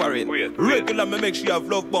man a foreign. Regular me make she have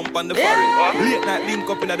love bump on the foreign. Late night link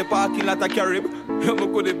up in the parking lot of Carib. You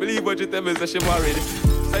couldn't believe what you tell me, say she married.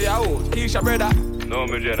 Say, yo, Keisha brother. No,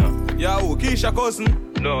 me Jenna. Yo, Keisha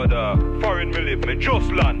cousin. No, the foreign me live, me just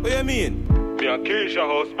land. What you mean? Me a Keisha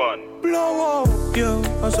husband. Blow up. Yo,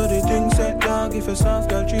 I saw the thing set dog. If a soft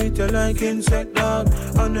girl treat you like insect dog,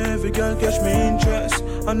 and every girl catch me interest,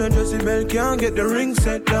 and then Jessie Bell can't get the ring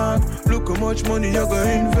set dog. Look how much money you go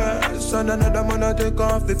invest, and another man I take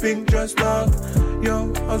off the pink dress dog.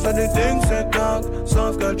 Yo, I saw the thing set dog.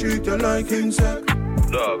 Soft girl treat you like insect.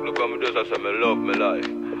 Dog, look how me just I say me love me life.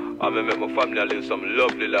 I me make my family live some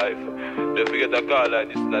lovely life. They forget a call like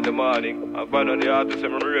this in the morning. I find on the heart to say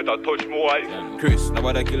me rate I touch my wife. Chris,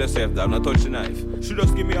 nobody kill yourself, dog, not touch the knife. She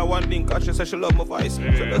just give me a one thing, cause she say she love my voice.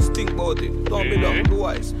 So just think about it, don't be dumb, be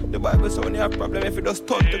wise. The Bible says when you have problem, if you just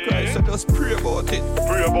turn to Christ, so just pray about it.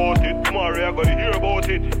 Pray about it, tomorrow I gotta hear about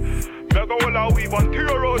it. Me go all out weave and tear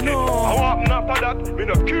out it. I want after that, me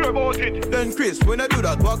not care about it. Then Chris, when I do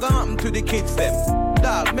that, what gonna happen to the kids them?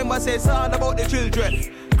 Dog, remember say it's all about the children.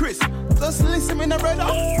 Chris, just listen me, brother.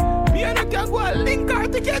 Me and you can go and link her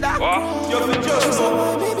together. You're the judge.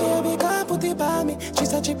 So baby, can't put it by me. She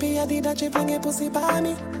said she pay a did that she bring a pussy by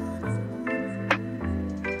me.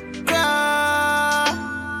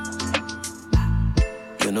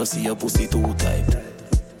 You know see your pussy 2 times.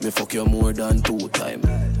 Me fuck you more than 2 times.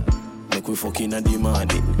 Make we fuck in the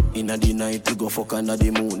morning. In the night we go fuck under the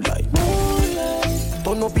moonlight.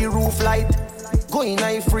 Turn up the roof light. Go in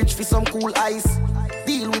the fridge for some cool ice.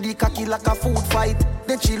 Deal with the cocky like a food fight.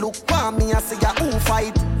 Then she look for me and say ya who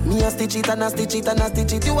fight. Me a stitch it and a stitch it and a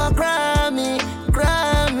stitch it. You a Grammy.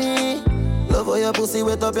 Love how your pussy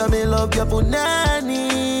wet up, ya me love your punani.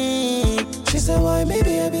 She said why me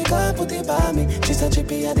baby can't put it by me. She said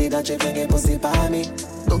chippy I did that she bring a pussy by me.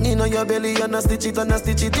 Don't you know your belly and a stitch it and a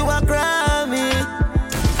stitch it. You a Grammy.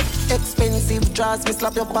 Expensive dress, me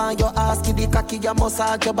slap your pan, your ass, give the cocky, your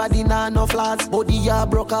massage, your body nah no flaws. Body ya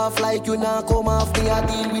broke off like you nah come off. Me a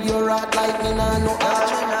deal with your rat like me nah no ass.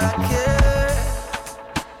 I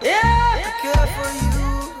care, yeah, I care for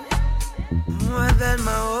you more than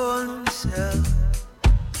my own self.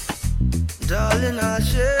 Darling, I'll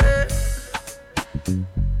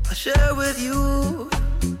share with you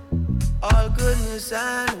all goodness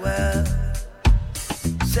and wealth.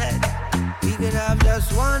 Said we can have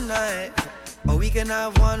just one night, or we can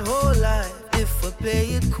have one whole life if we play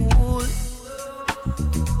it cool.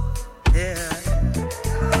 Yeah,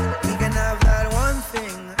 we can have that one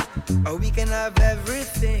thing, or we can have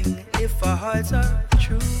everything if our hearts are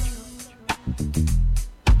true.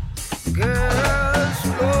 Girl,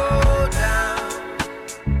 slow down.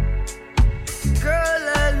 Girl,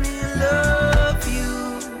 let me love you.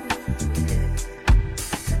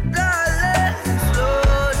 Darling,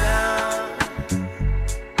 slow down.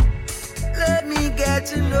 Let me get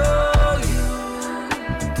to know you.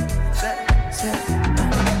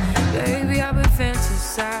 Baby, I've been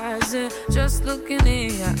fantasizing, just looking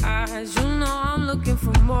in your eyes. You know I'm looking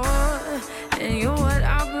for more, and you're what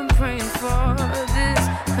I've been praying for. This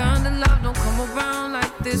kind of love don't come around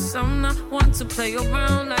like this. I'm not one to play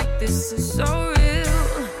around like this. It's so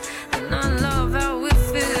real, and I love how it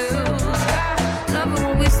feels. I love it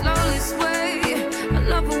when we slowly sway.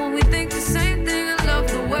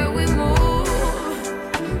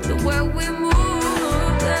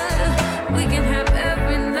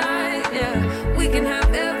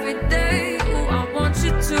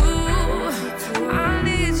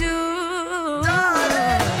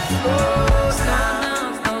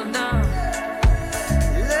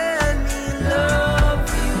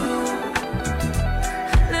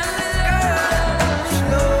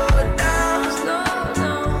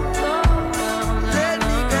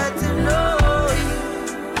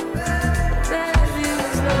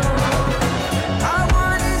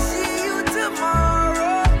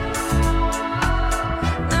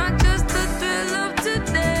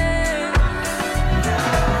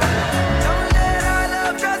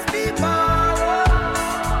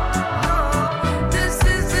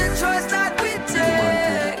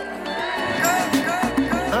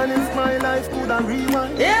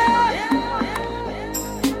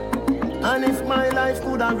 Imagine if my life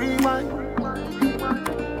could have rewind.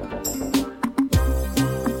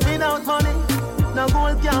 Without money, no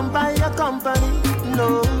gold can buy a company.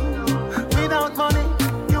 No. Without money,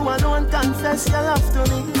 you alone confess your love to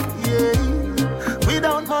me. Yeah.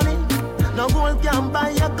 Without money, no gold can buy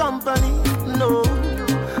a company. No.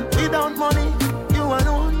 Without money, you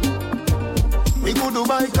alone. Me go to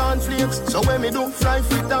buy cornflakes, so when me do fry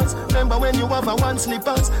fritters. Remember when you have a one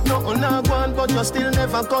slippers. Nothing not one, but you still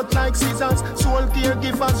never cut like scissors. Soul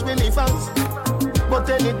caregivers, believers. But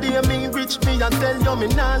any day me rich me and tell you me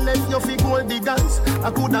nah left you fi gold diggers. I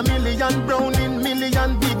could a million brown in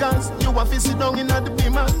million diggers. You a fi sit down in the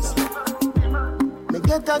beamers. Me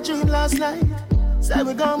get a dream last night, say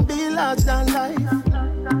we gon' be large than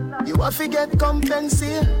life. You a fi get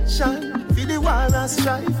compensation for the war and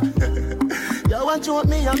strife. You want to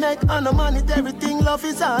me I make on the money, everything love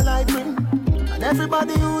is all I bring. And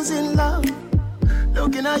everybody who's in love,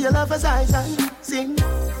 looking at your lover's eyes and sing.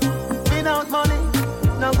 Without money,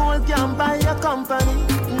 no gold can buy a company.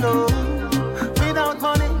 No. Without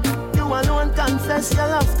money, you alone confess your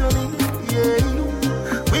love to me.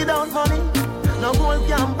 Yeah. Without money, no gold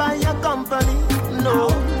can buy a company. No.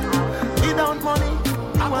 Without money,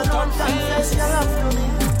 you alone confess your love to me.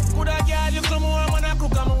 Could I get you some more when I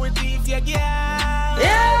cook am with teeth, yeah, girl?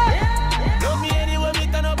 Yeah. Love me anyway,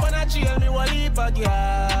 me turn up on a chill, me want leap a girl.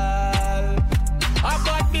 I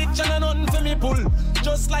got bitch and nothing for me pull.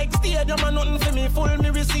 Just like stadium and nothing for me full. Me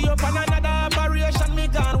receive up on another operation. Me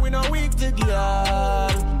gone with a week to girl.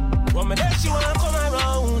 When me there she wanna come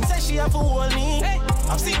around, say she have to hold me. Hey.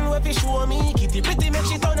 I've seen where she show me. Kitty pretty make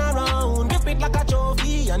she turn around. Grip it like a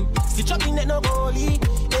trophy and stitch up in it no goalie.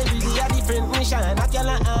 Every day a different mission, I tell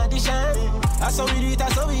her audition. That's how we do it,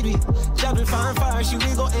 that's how we do it. Travel far, she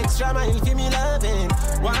will go extra mile for me loving.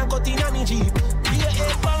 One cut in a me Jeep, be a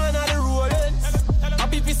 8 pound on the rollin'.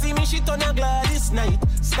 If you see me, she turn a glad this night.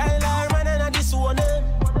 Skylar man and a this one.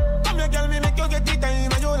 Come here, girl, me make you get the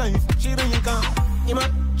time of your life. She bring you come. Ima,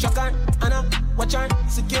 chuck her, Anna, watch her,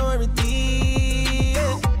 security.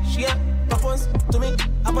 She a propose to me,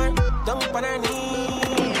 up her, dump on her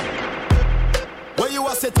knee. When you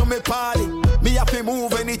a say to me party, me have to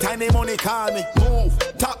move anytime the money call me. Move,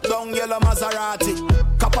 top down yellow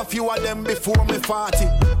Maserati. Cop a few of them before me 40.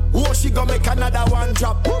 Oh, she gon' make another one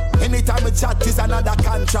drop. Anytime we chat is another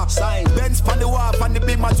contract. Sign. Benz pan the wharf and the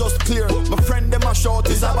beam are just clear. My friend them a short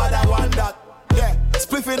is about that one that. Yeah,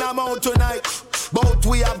 spliffing I'm out tonight. Both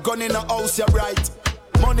we have gone in the house, you're right.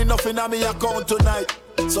 Money nothing on me account tonight.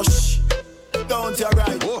 So shh, don't you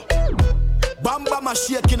right. Oh. Bamba my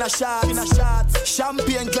shake in a shot.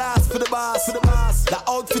 Champagne glass for the boss. The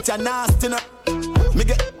outfit are nasty. Me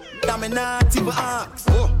get damn it not even ask.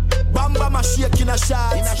 Oh. Bamba my shake in a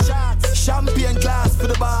shot. Champagne glass for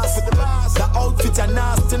the boss. The outfit are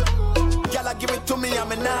nasty. Girl, give it to me,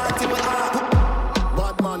 I'm a naughty.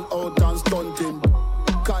 Bad man out and stunting.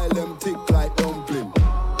 Kyle them thick like dumpling.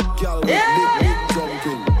 Girl with big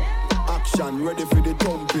jumping. Action ready for the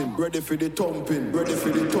thumping. Ready for the thumping. Ready for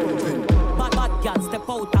the thumping. Bad girl step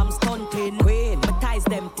out, I'm stunting. Queen, my ties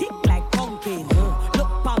them thick like pumpkin.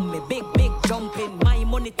 Look pon me, big jumping. My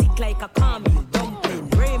money thick like a caramel dumpling.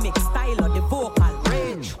 Remix style of the vocal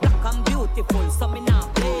range. Black and beautiful, so me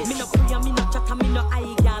not play. Me no free and me no chat and me no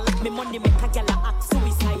eye girl. Me money make a girl act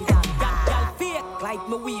suicidal. That girl fake like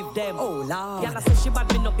me weave them. Oh Lord, girl say she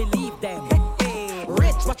bad, me no believe them. Hey,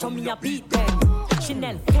 rich, watch how me a beat them.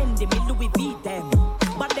 Chanel, Fendi, me Louis V them.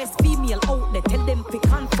 But there's female out there, tell them to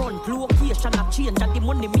confront. Location a change and the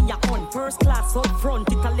money me a on. First class up front,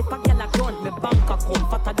 it a lip a girl a grunt. Me bank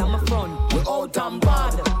account fatter than my front. We out and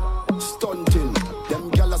bad, stunting.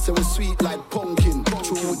 Them gyal say we sweet like pumpkin.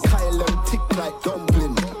 True we Kyle them thick like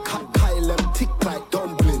dumpling. Kyle them thick like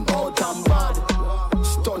dumpling. Out and bad,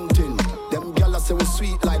 stunting. Them gyal say we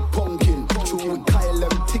sweet like pumpkin. True we Kyle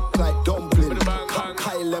them thick like dumpling.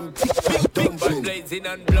 Kyle them thick like dumpling. Blazing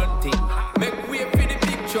and blunting. Make way for the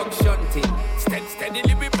big truck shunting.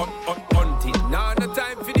 Steadily we hunting. Now no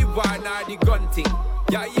time for the war nor the gunting.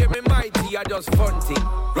 Yeah, hear me mighty, I just funting.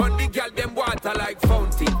 Run the girl them water like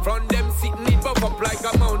fountain. From them sitting it buff up like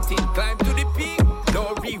a mountain. Climb to the peak,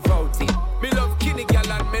 no rerouting. Me love kinny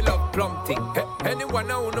girl and me love plumping. Anyone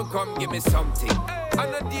I wanna come give me something.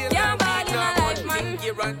 On a day like me, no one thing.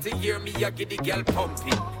 Year on to year me, I get the girl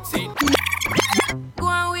pumping. See. Go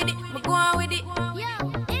on with it, go on with it. Yeah.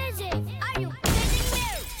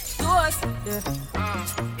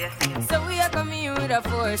 So we are coming with a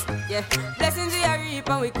force, yeah. Blessings we are reap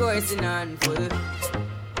and we coursing on full.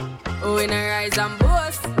 Oh, we not rise and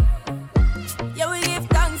boast. Yeah, we give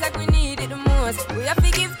thanks like we need it the most. We have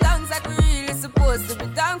to give thanks like we really supposed to be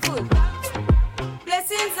thankful.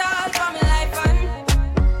 Blessings all for me life.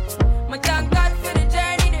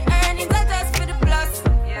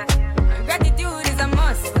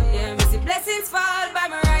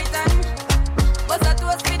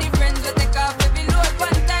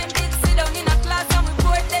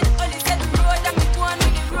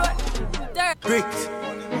 bricks.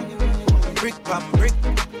 Brick pam brick.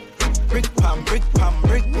 Brick pam brick pam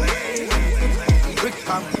brick. Brick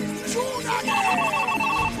pam.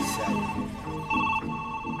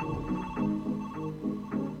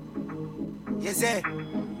 Yes, sir.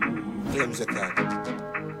 Claims the card.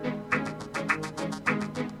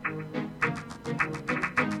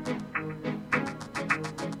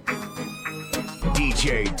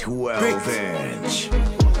 DJ 12-inch.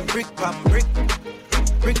 Brick pam brick.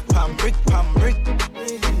 Brick pam brick pam brick.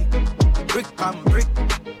 Brick pam brick.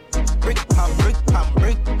 Brick pam brick pam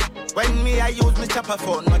brick. When me I use me chopper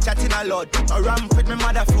phone, no chatting a lot. No ramp with me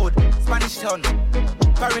mother food. Spanish town.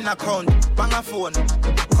 Foreign account. Bang a phone.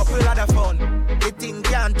 Couple other phone. The thing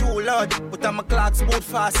can't too loud. But I'm a clock boot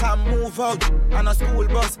fast and move out. On a school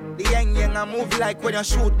bus. The young I move like when you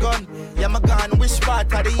shoot gun. Yeah, my gun which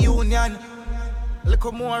part of the union?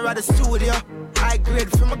 Look more at the studio. High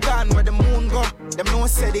grade from a gun where the moon go. Them no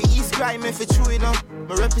say the East crime if it's true enough.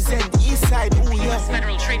 Me represent the East side, ooh yeah. The US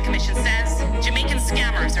Federal Trade Commission says Jamaican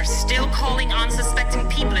scammers are still calling unsuspecting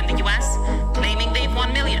people in the US, claiming they've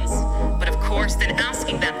won millions. But of course, then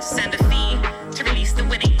asking them to send a fee to release the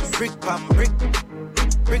winnings. Brick pam brick.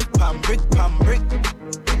 Brick pam brick pam brick.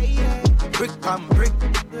 Brick pam brick.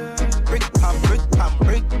 Brick pam brick pam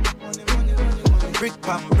brick. Brick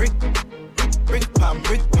pam brick. Brick pam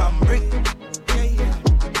brick pam brick.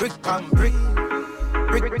 Brick pam brick.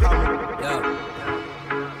 Brick pam. Yo.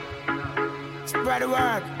 Spread the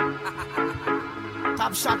word.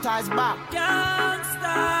 Top shot is back.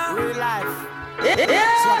 Gangsta. Real life. So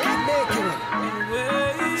I keep making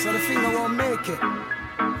it. So the finger won't make it.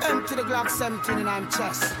 Empty the Glock 17 in my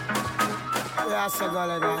chest. Yeah, I say go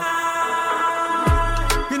like that.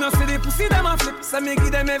 You know, see the pussy them a flip. So me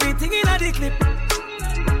give them everything in a the clip.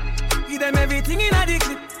 Give them everything in a the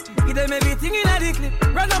clip. Give them everything in a the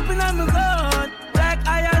clip. Run up in on the gun. Like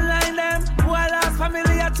I align them. Who I lost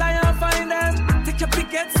family, I try and find them. Take your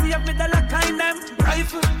picket, see if me the lock kind them.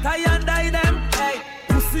 Rifle, tie and die them. Hey,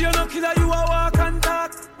 pussy you no killer, you a walk and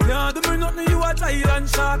talk. Yeah, do me nothing, you a Thailand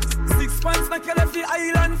shark. 6 points like you left the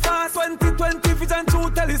island fast. 2020 vision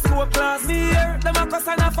 2 telescope glass. Me here, them a cuss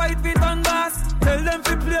and a fight with on gas. Tell them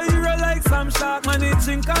to play hero like some shark. Man, they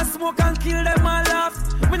drink and smoke and kill them and laugh.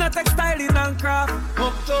 Me not textiling and craft.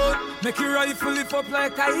 Uptown, make your rifle lift up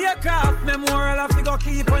like a aircraft. Memorial have to go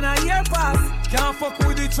keep on a year pass. Can't fuck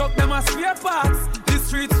with the truck, them a spare parts. The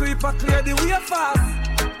street sweeper clear the way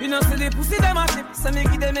fast. You know, see the pussy them a tip. So me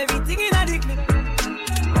give them everything in a the clip.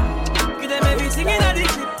 Give them everything in a the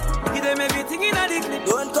clip. Give them everything in a the clip.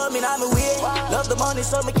 Don't come in on my way. Love the money,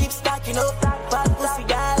 so me keep stacking up. Bad pussy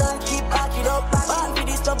girl, keep backing up. Man for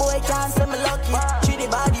this, the boy can't say me lucky. Treat the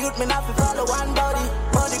bad youth, me not fi follow one body.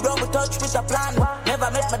 Body ground, we touch with a plan. Never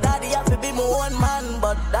met my daddy, I fi be my own man.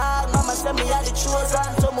 But dog, mama said me had the chosen.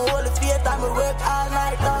 So me hold the faith and me work all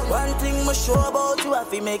night long. One thing me sure about you, I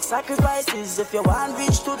fi make sacrifices. If you want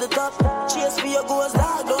reach to the top, chase for your goals,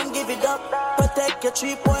 dog, don't give it up. Protect your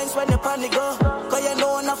 3 points when you panic go. Cause you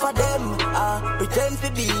know enough of them. Pretend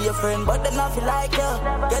to be your friend, but they not feel like you.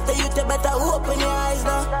 Get the youth, you better open your eyes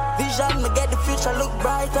now. Vision, me get the future look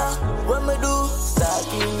brighter. When me do,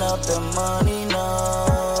 stacking up the money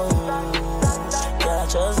now. Can't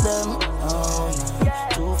trust them, oh no.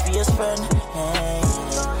 Two-faced friend, hey.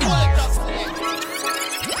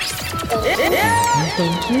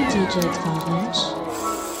 Thank you, DJ 12-inch.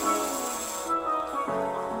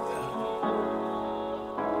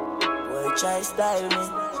 Try style me.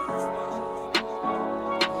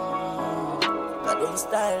 God don't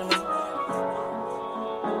style me.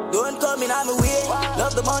 Don't come in on my way.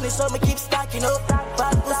 Love the money, so me keep stacking up.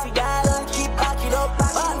 Bad pussy girl, keep backing up.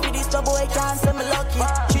 Man for this, the boy can't say me lucky.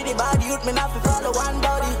 Treat the bad youth, me not fi follow one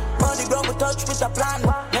body. Body ground, we touch with a plan.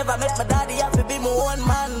 Never met my daddy, I fi be my own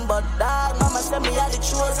man. But dog, mama said me had the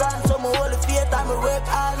chosen. So me hold the faith and me work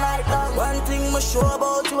all night long. One thing me sure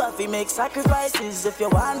about you, I fi make sacrifices. If you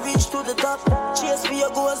want reach to the top, chase for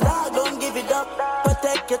your goals, dog, don't give it up.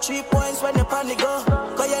 Protect your 3 points when you panic go.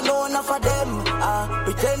 Cause you know enough of them.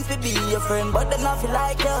 Pretend to be your friend, but they not feel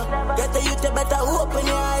like you. Get the youth, you better open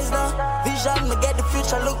your eyes now. Vision, me get the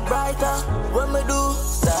future look brighter. When me do,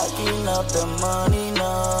 stacking up the money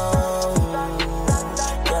now.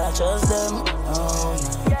 Can't trust them, oh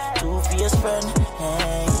no. Two-faced friend,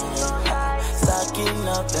 hey. Stacking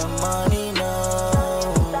up the money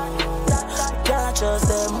now. Can't trust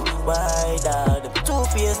them, why dog?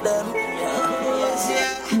 Two-faced them,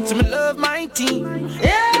 yeah. So me love my team.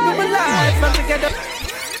 Yeah, give me my life, I'm together.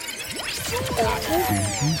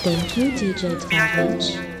 Thank you, DJ 12-inch.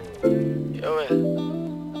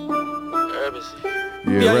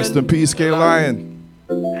 Yeah, rest in peace, K Lion.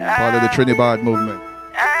 Part of the Trinidad movement.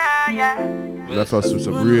 Left us with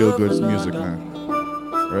some real good music, man.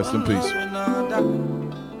 Rest in peace.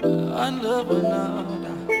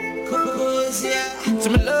 So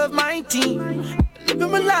me love my team,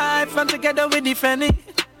 living my life and together we defend it.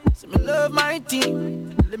 So me love my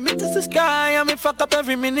team, limit to the sky and me fuck up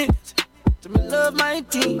every minute. So me love my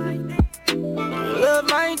team, love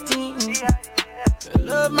my team,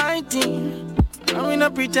 love my team. And we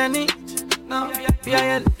not pretend it. No,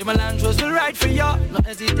 yeah, the Melandros will ride for ya. No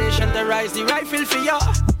hesitation to rise the rifle for ya.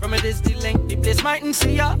 From it is the length, the place mightn't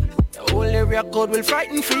see ya. The whole area code will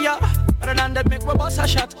frighten for ya. Other than that, make we bust a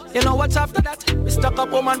shot. You know what's after that? We stuck up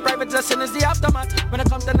home and private lesson is the aftermath. When it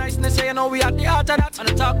comes to niceness, you know we at the heart of that. And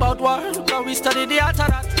I talk about war, because we study the art of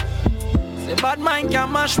that. Say bad mind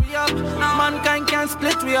can mash we up, mankind can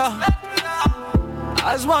split we up.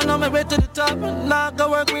 As one on my way to the top, now go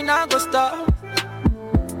work, we now go stop.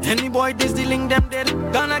 Any boy this the link them dead.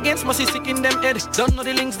 Gone against must be sick in them head. Don't know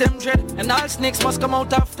the links them dread. And all snakes must come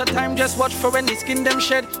out after time. Just watch for when the skin them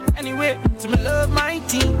shed. Anyway, so me love my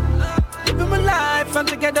team, living my life and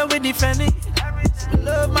together we defend it. So me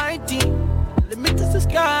love my team, limit to the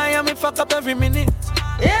sky and me fuck up every minute.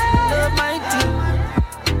 Love my team,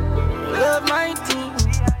 love my team,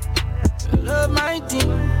 love my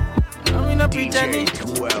team. I'm in a pretending.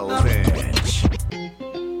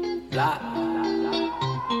 Yeah.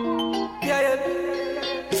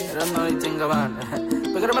 I don't know anything about it.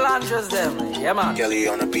 Look at the Melandros them. Yeah, man. Kelly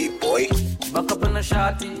on the beat, boy. Back up in the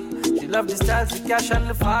shorty. She love the styles, the cash and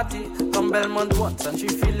the party. Come Belmont once and she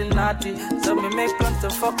feeling naughty. So me make plans to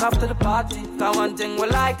fuck after the party. Cause one thing we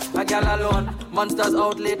like, a gal alone. Monsters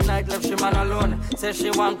out late night, left she man alone. Says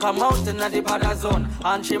she want come out in the bad zone.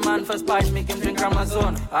 And she man for spice, make him drink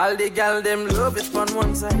Amazon. All the gal them love it on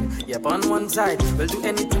one side. Yep, on one side. We'll do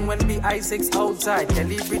anything when we I6 outside.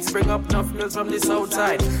 Kelly Brits bring up enough girls from the south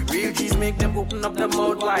side. Real G's make them open up the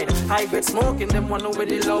mouth wide. High grade smoking them one over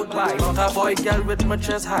the loud vibe. A boy gal with my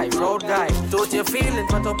chest high, road guy. Don't you feeling,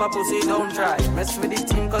 put up a pussy, don't try. Mess with the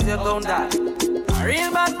team cause you're gon' die. A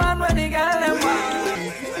real bad man when the gal them wild.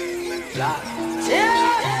 Yeah.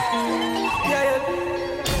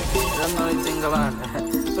 Don't know anything about it.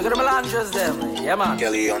 Look at the Melandros them. Yeah, man.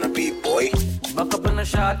 Kelly on the beat, boy. Back up in the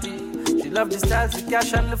shorty. She love the styles, the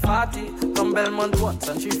cash and the party. Come Belmont once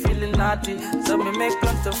and she feeling naughty. So me make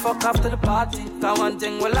plans to fuck after the party. Cause one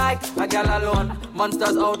thing we like, a gal alone.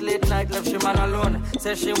 Monsters out late night, left she man alone.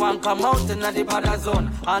 Says she want come out in the bad zone.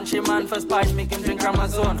 And she man for spice, make him drink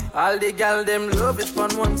Amazon. All the gal them love it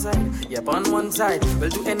on one side. Yep, on one side. We'll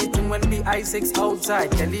do anything when we I6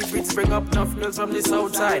 outside. Kelly Brits bring up enough girls from the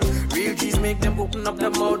south side. Real G's make them open up the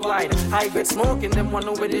mouth wide. High grade smoking them one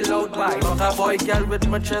over the loud vibe. A boy gal with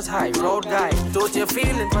my chest high, road guy. Don't you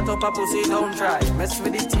feeling, put up a pussy, don't try. Mess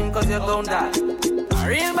with the team cause you're gon' die. A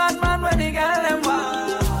real bad man when the gal them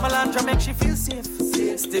wild. Melandra make she feel safe.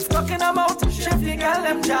 Stiff cocking her mouth, shift the gal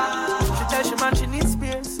them jaw. She tell she man she needs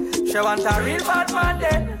space. She want a real bad man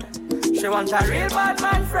then. She want a real bad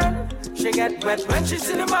man friend. She get wet when she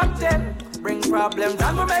see the mountain. Bring problems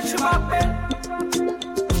and we make she back bend.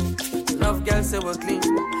 Enough girls say we're clean.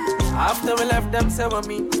 After we left them say we're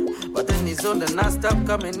mean. But in the zone, they not stop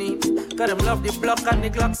coming in. Cause them love the block and the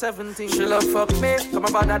Glock 17. She love fuck me, come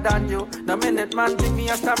about that than you. The minute man think me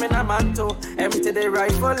a stamina man too. Empty the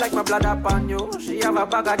rifle like my blood upon you. She have a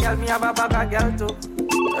bag of girl, me have a bag of girl too.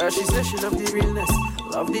 She says she love the realness,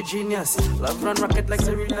 love the genius. Love run rocket like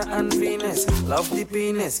Serena and Venus. Love the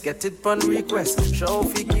penis, get it pon request. Show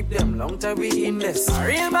if we keep them, long time we in this. A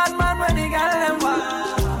real bad man when the girl them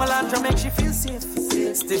wild. Melandra make she feel safe.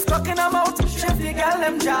 Stiff cocking her mouth, shift the girl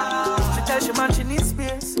them jaw. She tell she man she needs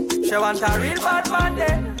space. She want a real bad man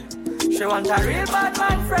then. She want a real bad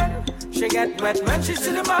man friend. She get wet when she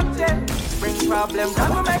see the mountain. Bring problems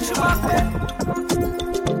and we make she back then.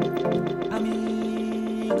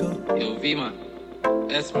 Yo, V man,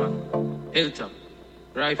 S man, Hilltop,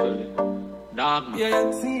 Rifle, Dog man.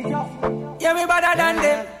 Yeah, we better than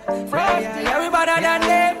them. Yeah, we better than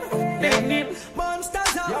them.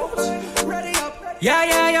 Monsters out, ready up.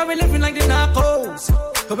 Yeah, we living like the narcos.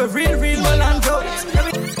 But we're real Melandros.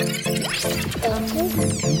 Thank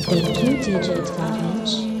you, DJ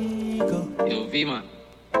Savage. Yo, V man,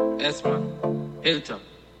 S man, Hilltop,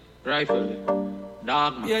 Rifle,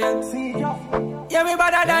 Dog man. Yeah, we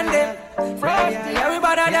better than them. Yeah, we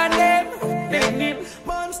better than them.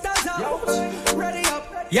 Monsters out, ready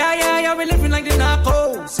up. Yeah, we living like the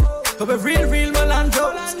narcos. Cause we're real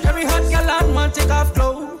Melandros. Every hot girl and man take off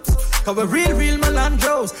clothes. Cause we're real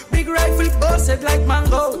Melandros. Big rifle busted like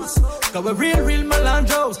mangoes. Cause we're real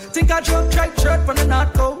Melandros. Think I joke, tripe shirt from the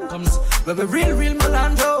North Coast. We're real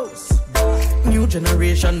Melandros. New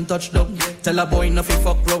generation touchdown. Tell a boy nothing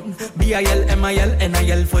fuck round. BIL, MIL,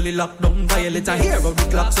 NIL fully locked down. Violate and hear of the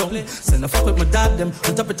clock sound. Send a fuck with my dad them.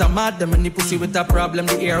 On top it a mad them. Any pussy with a problem,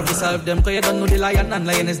 the air we solve them. Cause you don't know the lion and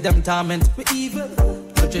lion is them torment. We evil,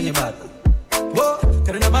 but you bad. Whoa, cause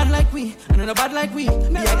they're not bad like we, and they're not bad like we.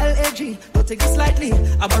 B-I-L-A-G, don't take it slightly.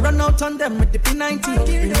 I will run out on them with the P90.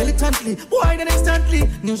 Real militantly, boy then instantly.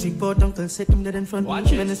 News report, uncle set him dead in front.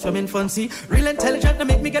 When it's from infancy. Real intelligent to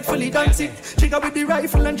make me get fully dancing. Trigger with the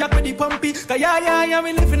rifle and jack with the pumpy. Cause yeah,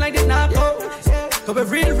 we living like the narco. Cause we're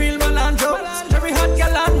real Melandros. Every hot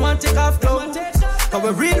gal and one take off clothes. Cause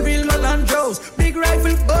we're real Melandros. Big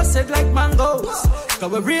rifle busted like mangoes.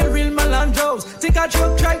 Cause we're real Melandros. Take a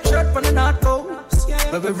joke, tripe shirt from the North Coast.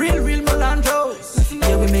 But we're real Melandros.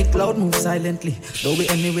 Yeah, we make loud moves silently. Though we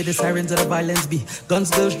enemy with the sirens of the violence be.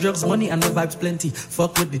 Guns, girls, drugs, money and the vibes plenty.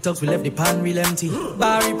 Fuck with the thugs, we left the pan real empty.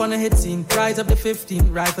 Barry on the hit scene, rise up the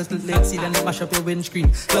 15. Rifles to late seal and they mash up your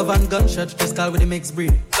windscreen. Love and gunshots, just call with the mixed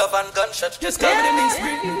breed. Love and gunshots, just call with the mixed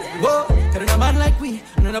breed. Whoa, cause they're not bad like we,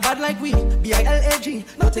 and they're not bad like we. B-I-L-A-G,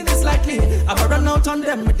 nothing is likely. I will run out on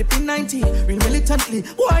them with the P90. Real militantly,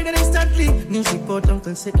 why then instantly. News report,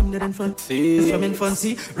 uncle set him dead in front. It's from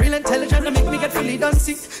infancy. Real intelligent to make me get fully done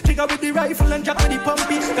sick. Trigger with the rifle and jack with the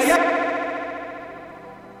pumpy.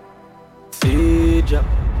 See, Jack.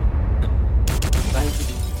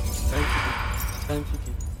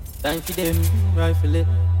 Time for them, rifle it.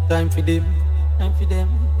 Time for them,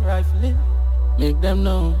 rifle it. Make them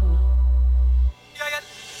know.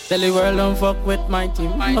 Tell the world don't fuck with my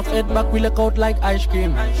team. Enough head back, we look out like ice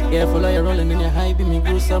cream. Careful how you rolling in your high beam. Me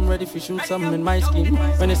goose, I'm ready for shoot something in my skin.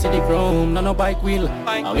 When you see the chrome, no bike wheel.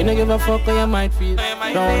 I we no give a fuck how you might feel.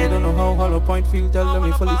 Don't know how hollow point feel. Tell them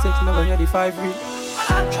me fully 6, never hear the 5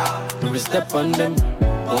 real. We step on them,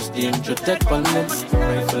 post the intro tech on them.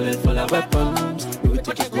 Rifle it full of weapons. We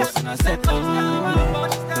take it close in a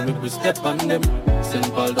second. We step on them,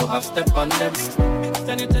 simple don't have step on them.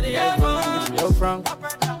 Send it to the iPhone. Yo, Frank.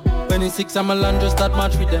 26, I'm a land, just start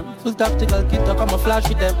match with them. Full tactical kit, I come a flash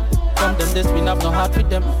with them. From them, this we have no heart with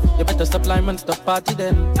them. You better stop lying and stop party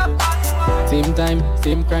then. Same time,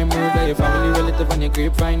 same crime, murder. Your family relative on your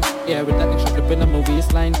grapevine. Yeah, with that extra clip in my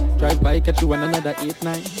waistline. Drive by, catch you on another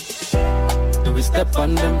 8-9. Do we step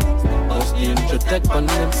on them? Post the intro tech on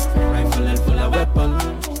them. Rifle and full of weapons.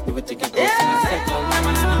 Do we take it close in a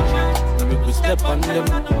second? Do we step on them?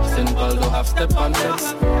 Simple don't have step on them.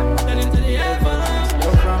 Then into the heavens.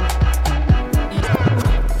 Yo, from.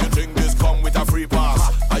 A free pass,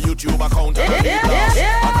 a YouTube account and a lead blast, a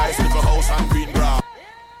nice little house and green grass.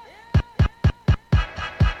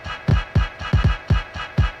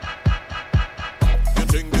 You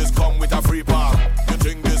think this come with a free pass? You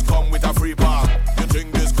think this come with a free pass? You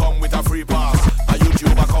think this come with a free pass? A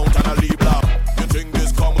YouTube account and a lead blast. You think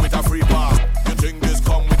this come with a free pass? You think this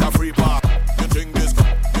come with a free pass?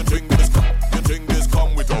 You think this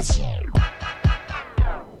come with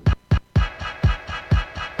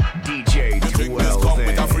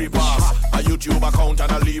a YouTube account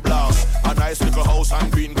and a leave blast. A nice little house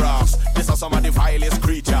and green grass. These are some of the vilest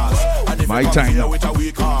creatures. And if my you come time here now. with a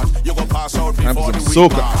weak heart, you go pass out before the week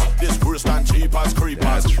soca. pass. This worse than cheap as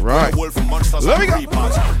creepers. That's right. Wolf monsters and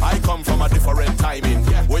creepers. I come from a different timing.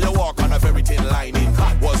 Where you walk on a very thin lining.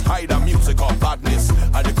 Was hide a music or badness.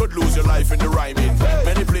 And you could lose your life in the rhyming.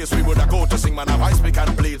 Many places we would have go to sing, man, have ice pick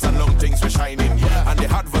and blades and long things for shining. And the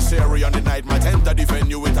adversary on the night might enter the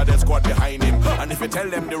venue with a dead squad behind him. And if you tell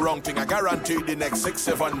them the wrong thing, I guarantee the next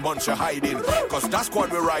 6-7 months you're hiding. Cause that's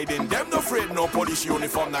squad we're riding. Them no afraid, no police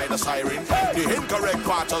uniform, neither siren. The incorrect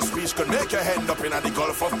part of speech could make your hand up in the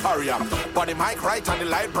Gulf of Paria. But the mic right and the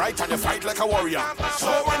light bright and you fight like a warrior.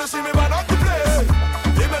 So when you see me burn up the place,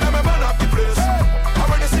 let me burn up the place. And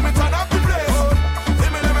when you see me turn up the place,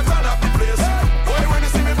 let me turn up the place. Boy, when you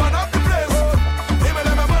see me burn up the place, let me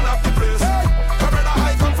burn up the place. Come brother,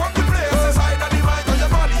 I come from the place. The side of the mic on your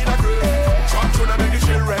body in a grave. Jump through the make the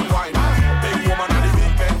children wine. Big woman and the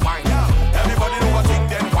big men wine. Everybody know what thing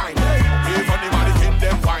them wine. Even the man in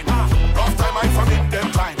them wine. Rough time I from in them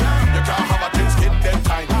time. You can't have a thin skin them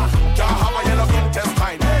time. Can't have a yellow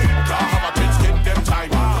intestine. Can't have a thin skin them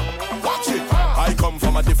time. Watch it. I come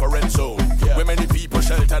from a different zone. Where many people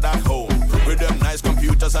sheltered at home. With them nice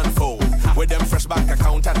computers and phone. With them fresh bank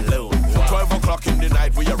account and loan. 12 o'clock in the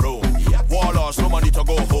night we are roam. Warlords, no money to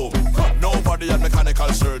go home. Nobody had mechanical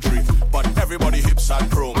surgery. But everybody hips and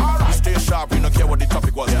chrome. We stay sharp, we don't care what the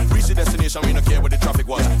topic was. Reach the destination, we don't care what the traffic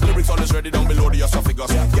was. Lyrics always ready down below the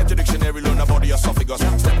esophagus. Get the dictionary, learn about the esophagus.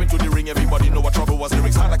 Step into the ring, everybody know what trouble was.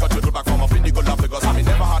 Lyrics hard like a turtle back from up in the Galapagos. I mean,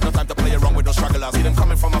 never had no time to play around with those stragglers. See them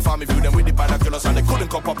coming from a farm view, them with the binoculars. And they couldn't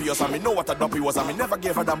come up here, so and me know what a duppy was, and me never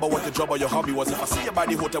gave a damn about what your job or your hobby was. If I see you by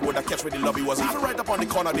the hotel, would I catch where the lobby was? Even right up on the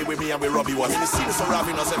corner, they with me and we Robbie was. And they see us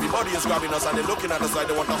surrounding us, everybody is grabbing us, and they looking at us like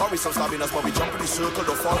they want to hurry some stabbing us, but we jump in the circle,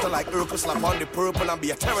 don't falter like Urkel, slap on the purple and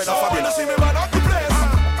be a terror. So when you see me run up the place,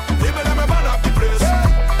 they may let me run up the place.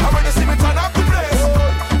 And when you see me turn up the place,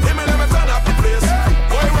 they may let me turn up the place.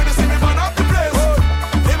 Boy, when you see me run up the place,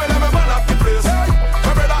 they may let me run up the place.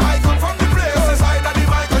 My brother, I come from the place, it's higher than the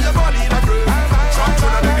mic, cause your body in a grave. Trump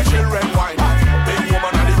tune and the children wine, big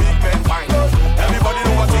woman and the big men wine. Everybody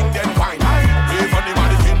know what thing them wine, brave on the man,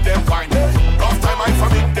 the king them wine. Rough time, I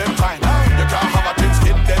from in them time. You can't have a thin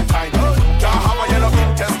skin them time. Can't have a yellow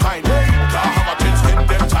intestine. Can't have a thin skin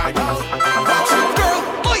them time. Girl,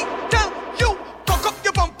 oi, tell you, cock up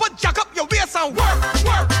your bumper, jack up your waist and work,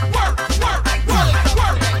 work, work, work, work,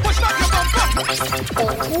 work. Push back your bumper.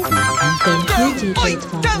 Thank you, DJ Oi,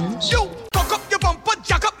 tell Fabulous. you, cock up your bumper,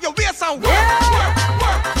 jack up your waist and work, work,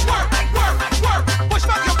 work, work, work, work. Push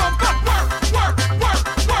back your bumper, work, work, work,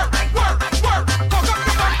 work, work, work. Cock up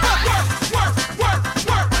your bumper, work, work, work,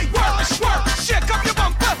 work, work, work. Shake up your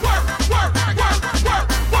bumper, work, work, work, work,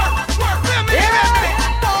 work, work.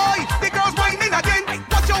 Boy, the girls whining again.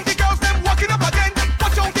 Watch out, the girls them walking up again.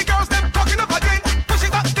 Watch out, the girls them talking up again. Push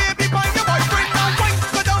it back, baby, by your boyfriend. Now wine,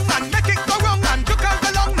 go down and make it go wrong and you can't go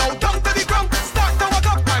long. Now down to the ground, start to walk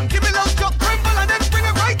up and give it low, jump, tremble and then bring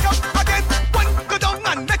it right up again. Wine, go down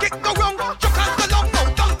and make it go wrong. You can't go long. Now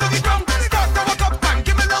down to the ground, start to walk up and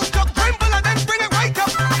give it low, jump, tremble and then bring it right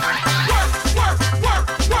up. Work, work, work,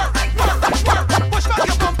 work, work, work. Push back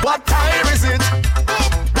your bump. What time is it?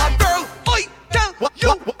 What girl? Oi, tell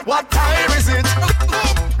you. What time is it?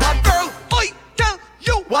 What girl? Oi, tell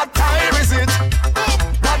you. What time is it?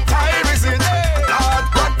 What time is it? Lord,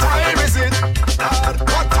 what time is it? Lord,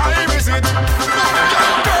 what time is it?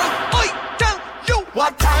 Girl, oi, tell you.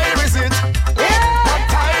 What time is it? What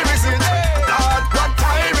time is it? Lord, what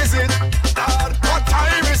time is it? Lord, what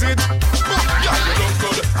time is it? Yeah, you look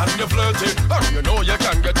good and you're flirty, and you know you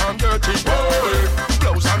can get on dirty. Boy,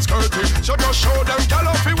 blouse and skirty, so just show them gal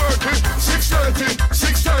off you work it. 6:30,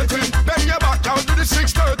 6:30, bend your back down to the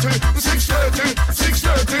 6:30, 6:30,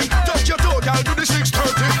 6:30. Touch your toe, gal, to the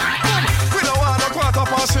 6:30. We don't want a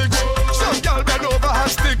 6:15. Some gal bend over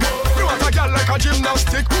and stick. You want a gal like a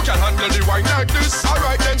gymnastic who can handle the wine like this.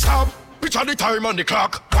 Alright then stop. Picture the time on the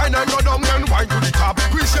clock. Wine and go down, then wine to the top.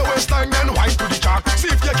 Squeeze your waistline, then wine to the jack. See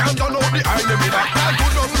if you can down out the eye, let me back. I go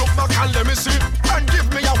down, look back and let me see. And give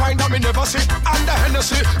me a wine that me never see. And the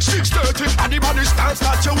Hennessy, 6:30. And the body stance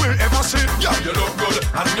that you will ever see. Yeah, you look good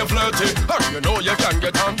and you're flirty. And you know you can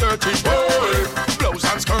get on dirty. Boy, blouse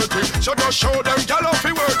and skirty. So just show them gal off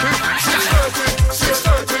you work it. 6:30,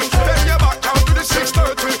 6:30. Bend your back down to the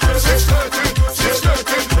 6:30. 6:30,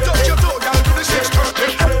 6:30. Touch your toe, gal, to the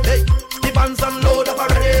 6:30. Hey, the bands unload up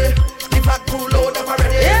already. The black crew load up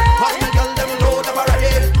already. What the girl them load up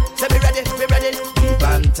already. Say be ready, be ready. Keep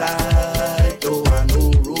on tight, don't want no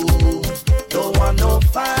room, don't want no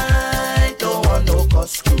fight, don't want no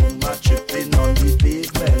costume. I'm tripping on the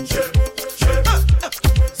pavement.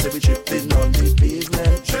 Say we tripping on the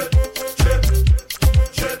pavement.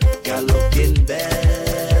 Girl looking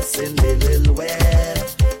best in the little wear.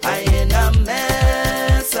 I in a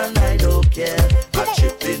mess and I don't care. I'm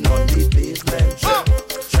tripping on the pavement.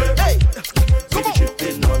 Hey, say we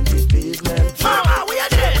tripping on the pavement. Mama, we are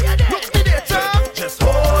there. Look me there, just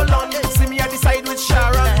hold on. See me at the side with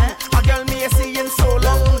Sharon. A girl me a seeing so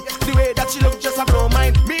long. The way that she look just a blow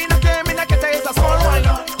mine. Me in a game, in a get is a small wine.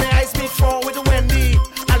 My eyes meet for with Wendy.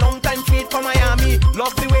 A long time feed for Miami.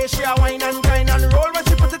 Love the way she a wine and grind and roll when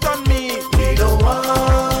she put it on me. We don't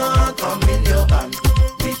want come in your band.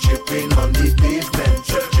 We tripping on the pavement.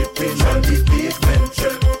 Tripping on the pavement.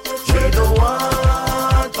 We don't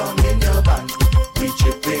want come in your band. We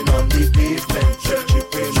tripping on the pavement.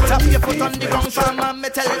 Tripping on tap your foot on the ground, son, man. Me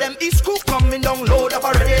tell them East Crew coming down, load up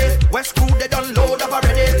already. West Crew they done load up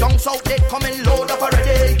already. Down South they coming load up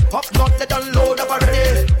already. Up North they done load up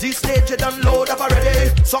already. D stage they done load up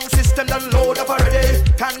already. Sound system done load up already.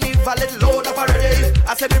 Carnival it load up already.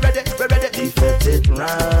 I say be ready, be ready. Defeated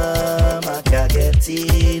ram, I can't get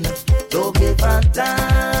in. Don't give a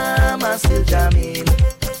damn, I still jamming.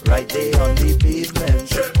 Right there on the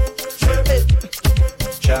pavement. Hey.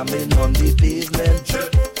 Jamming on the pavement.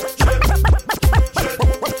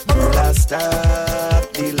 Last stop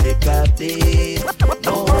the liquor day.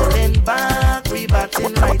 No holding back, we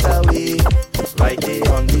batting right away. Right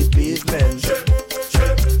there on the pavement.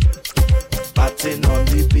 Batting on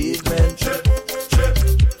the pavement.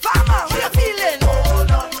 Farmer, how you feeling?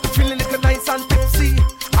 Feeling little nice and tipsy.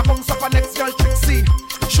 I bounce up a next girl Trixie.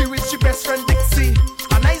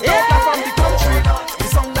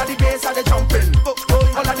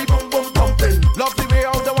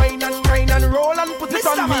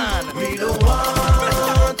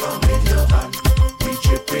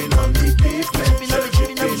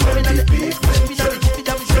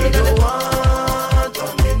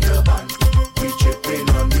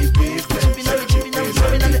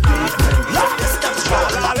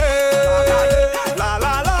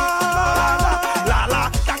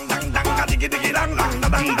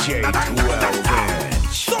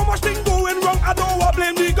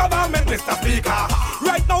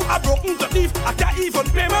 thief, I can't even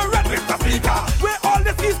pay my rent, Mr. Speaker. Where all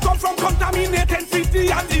the seas come from, contaminated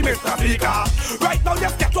city and the Mr. Speaker. Right now,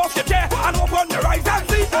 just get off your chair and open the rice and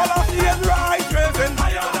see. All of the rice raisin,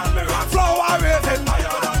 higher than me rock. Flour raisin,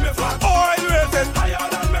 higher than me flat. Oil raisin, higher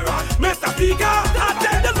than me rock. Mr. Speaker, I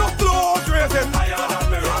tell you no clothes raisin, higher than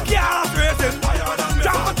me rock. Gas raisin, higher than me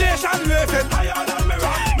rock. Transportation raisin, higher than me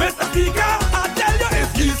rock. Mr. Speaker, I tell you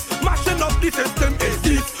it's this. Mashing up the system is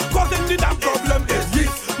this. Causing the damn problem is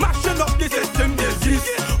this. Mashing up the system is this.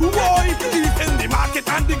 Why is in the market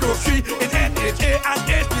and the grocery, in NHA and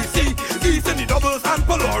HPC, East in the doubles and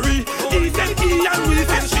Polori, East in E and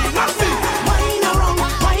West in she not see. Wine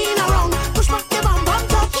around, push back your bum bum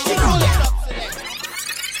touch the ground.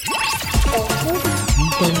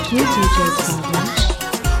 Thank you, DJ Savage.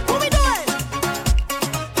 What we doing?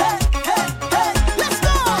 Hey, let's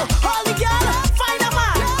go. All the girl, find a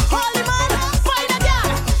man. All the man, find a girl.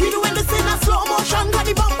 We doing this in a slow motion, got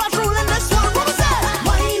the bumpers rolling this one. What we say?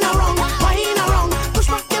 Wine around, push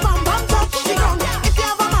back your bum bum touch the ground. If you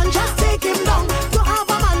have a man, just take him down. To have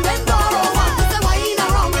a man, then door over. Say wine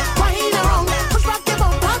around, push back your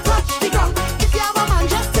bum bum touch the ground. If you have a man,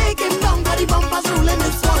 just take him down. Got the bumpers rolling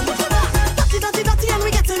this one. Dirty, and we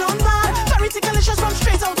getting on bad. Very delicious from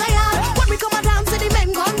straight out the yard. When we come and dance, the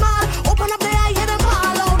men gone mad. Open up the eye, hear them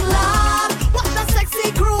call out loud. Watch that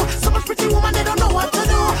sexy crew. So much pretty woman, they don't know what to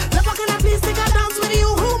do. Love how can I please take a dance with you?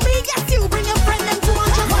 Who me get you? Bring your friend them to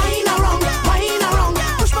watch us. Wine around.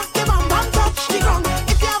 Push back your bum bum touch the ground.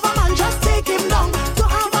 If you have a man, just take him down. To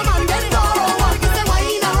have a man, then door over. You say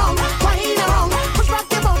wine around. Push back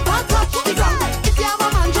your bum bum touch the ground. If you have a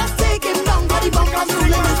man, just take him down. Body bumpers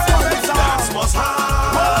rolling this one. Must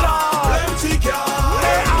have plenty girl.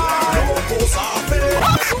 No post office.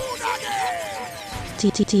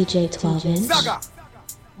 TJ 12 inch. Zaga.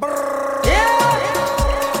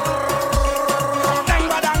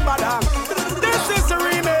 This is the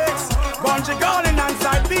remix. Bungie Garland and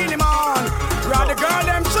Side Beanie Man. Grab the girl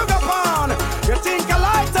them sugar pan. You think I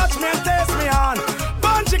like touch me and taste me on.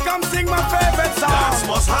 Bungie come sing my favorite song. Dance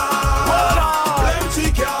must have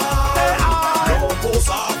plenty girl. No post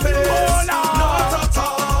office. Not at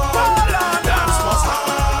all. Dance must have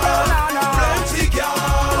plenty girl.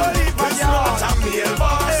 It's not a male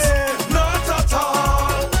boss. Not at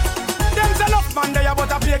all. Them say enough man they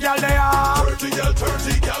about a pay girl they are.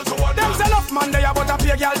 30 girl to one. Them say enough man they about a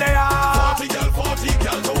pay girl they are. 40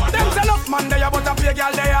 girl to one. Them say enough man they about a pay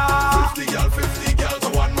girl they are. 50 girl to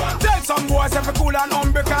one man. Tell some boys if you cool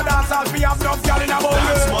and because dance all be have enough girl in a bowl.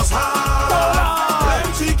 Dance must have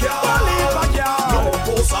plenty girl. No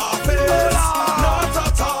post office. Not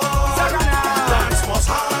at all. Dance must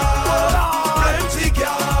have plenty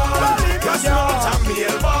girl. Cause not a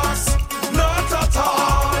male boss. Not at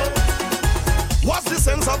all. What's the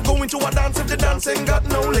sense of going to a dance if the dance ain't got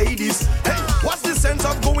no ladies? Hey, what's the sense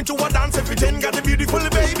of going to a dance if it ain't got the beautiful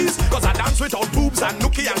babies? Cause a dance without boobs and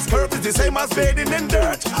nookie and skirt is the same as bathing in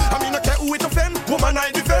dirt. I mean, I care who it offend, woman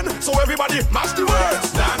I defend. So everybody match the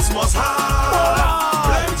words. Dance must have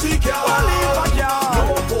plenty girl.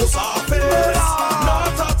 No post office.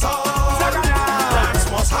 Not at all. Dance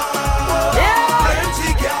must have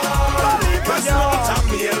plenty girl. Cause not a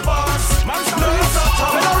male boss. Not at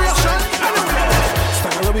all.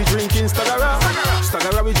 Stagger we drinking,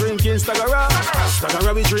 stagger we drinking,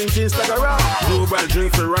 stagger we drinking, stagger. Global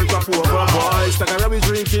drink for run top over boys. Stagger we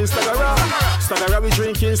drinking, stagger we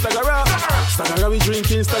drinking, stagger we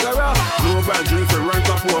drinking, stagger. Global drink for run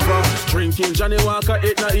top over. Drinking Johnny Walker,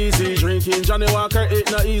 it not easy. Drinking Johnny Walker, it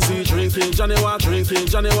not easy. Drinking Johnny Walker, drinking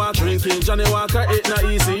Johnny Walker, drinking Johnny Walker, it not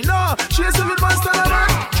easy. No, she's a bit monster.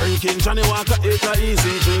 Drinking Johnny Walker, it not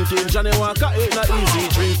easy. Drinking Johnny Walker, it not easy.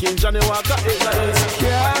 Drinking Johnny Walker, it not easy.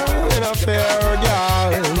 Girl, in a fair girl.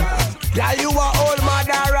 Girl, you are old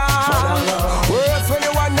Madara. Words when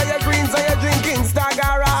you wonder your greens and you're drinking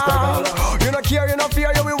Stagara. You no care, you no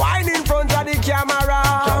fear, you be whining in front of the camera.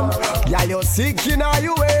 Girl, you sick in all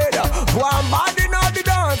you head. Go and bad in all the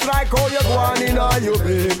dance like how you go on in all you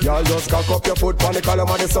bed. Girl, just cock up your foot on the column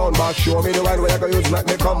of the sound back. Show me the wine where you go use, make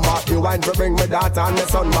me come back. You wine to bring me daughter and my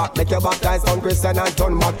son back. Make your baptize on Christian and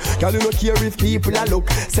turn back. Girl, you no care if people a look.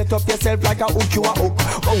 Set up yourself like a hook, you a hook.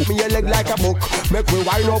 Hold me your leg like a book. Make me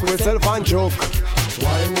wine up yourself and joke.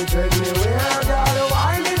 Wine it anywhere, girl,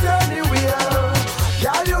 wine it anywhere.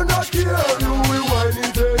 Girl, you not care, you will wine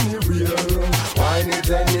it anywhere. Wine it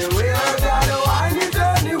anywhere, girl, wine it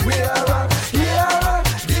anywhere. Yeah,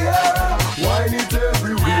 yeah, wine it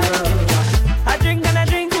everywhere. I drink and I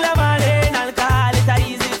drink till I'm all in. Alcohol, it's a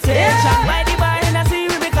easy station. By the bar and I see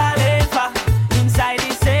we be calling for inside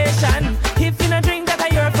the station. If you not drink,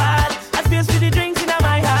 that's your fault. I space for the drinks in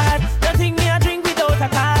my heart. Don't think me I drink without a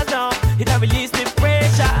cause, no. It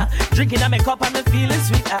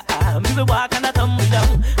me walk and I tumble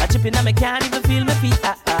down. I tripping and me can't even feel my feet.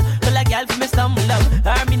 Feel like y'all feel me stumble down.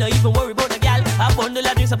 Me no even worry about the gal. A bundle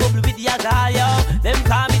of drinks, a bubble with the alcohol, yo. Them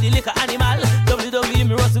call me the liquor animal. WWE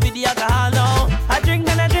me rustle with the alcohol, no. I drink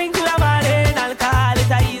and I drink till I'm morning. Alcohol,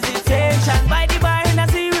 it's a easy station. By the bar and I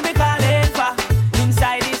see we be calling for.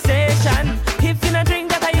 Inside the station. If you not drink,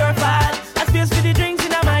 that's your fault. I space for the drinks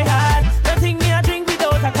in my heart. Don't think me I drink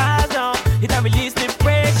without a cause, no. It a release the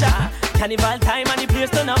pressure. Carnival time and the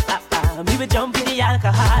place turn up. Me will jump in the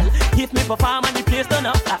alcohol. If me perform and the place turn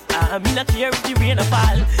up. Me not care if the rain or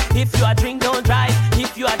fall. If you a drink, don't drive.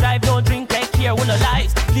 If you a drive, don't drink. Take care with no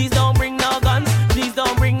lives. Please don't bring no guns. Please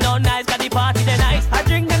don't bring no knives. Cause the party the nice. I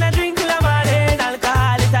drink and I drink till I'm morning.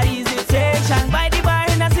 Alcohol is a easy station. By the bar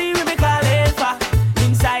and I see we be calling for.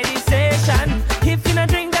 Inside the station. If you not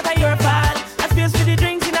drink, that's your fault. I space for the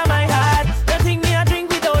drinks in my heart. Don't think me I drink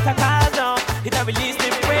without a cause, no. It a release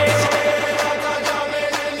the pressure.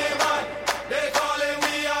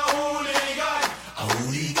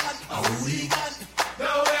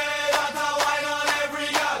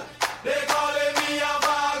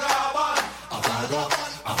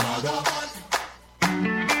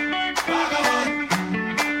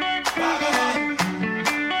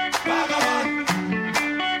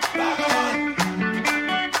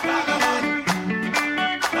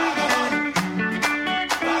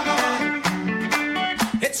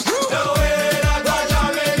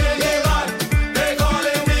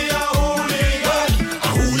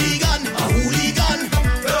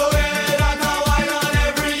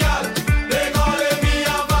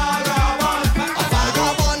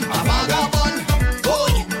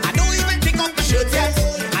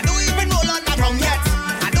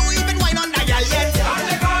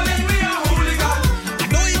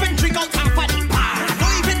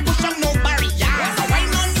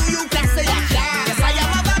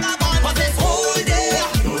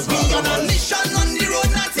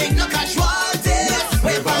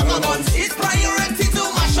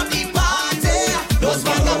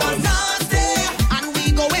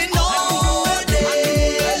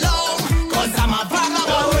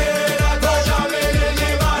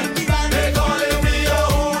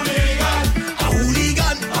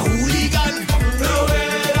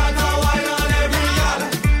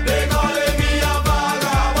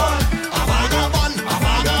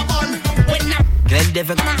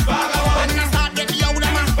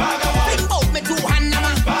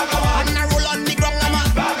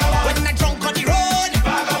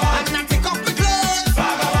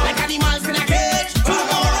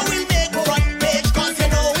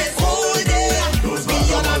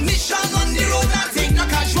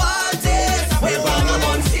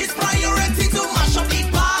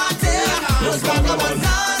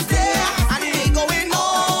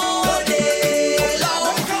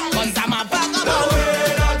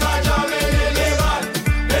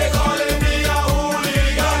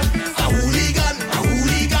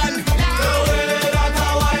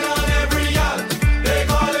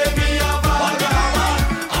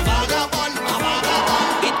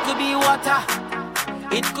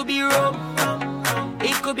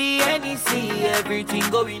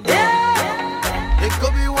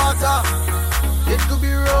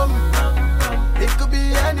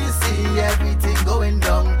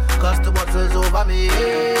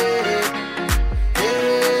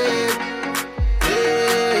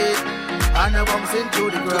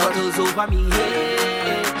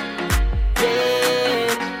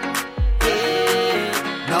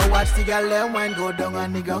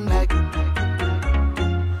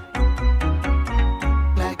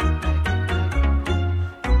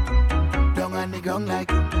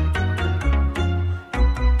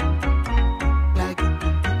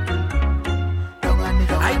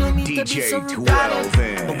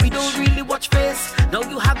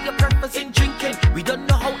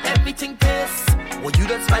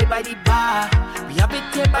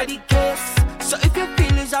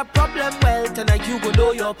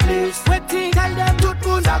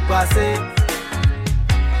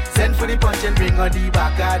 Send for the punch and bring on the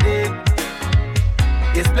back of day.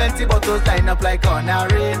 There's plenty bottles lined up like on a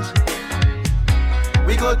range.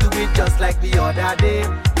 We go do it just like the other day.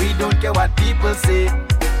 We don't care what people say.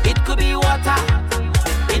 It could be water,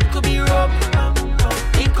 it could be rum,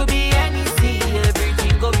 it could be anything,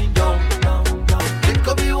 everything going down. It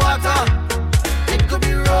could be water, it could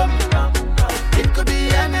be rum, it could be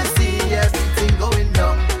anything, everything going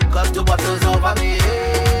down. Cause two bottles over me,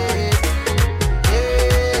 hey,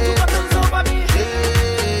 hey. 2 bottles over me,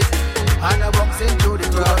 hey. And I'm boxing through the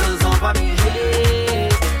crowd. 2 bottles over me, hey,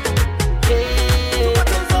 hey. 2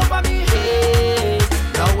 bottles over me, hey.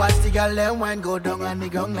 Now watch the girl them wine go down and the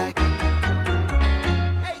gong like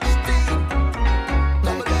HD.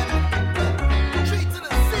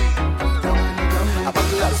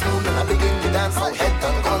 dance, so head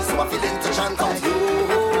done gone, so I feel into chant out you.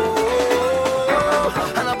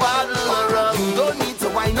 And a bottle of rum. You don't need to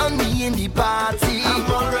wine on me in the party. I'm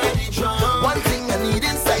already drunk. One thing I need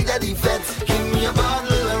inside of the fence. Give me a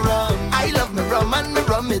bottle of rum. I love me rum and me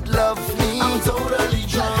rum it love me. I'm totally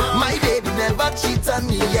drunk. My baby never cheat on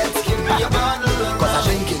me yet. Give me a bottle of rum. Cause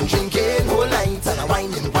I drinking whole night. And I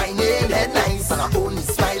whining, head nice. And I only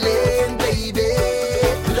smiling, baby.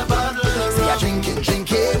 With a bottle of rum. See I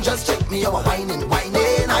drinking, just check me out. Whining,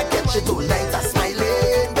 I catch it all night. I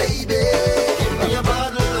smiling, baby. Give me a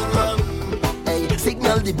bottle of rum. Hey,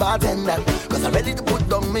 signal the bartender. Cause I'm ready to put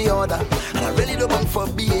down my order. And I'm ready to bunk for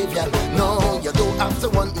behavior. No, you don't have to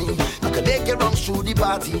want me. I can take you wrong through the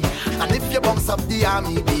party. And if you bounce up the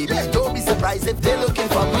army, baby, don't be surprised if they're looking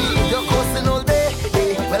for me. You're coasting all day,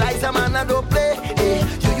 eh? Well, I's a man, I don't play, eh?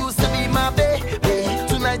 You used to be my baby.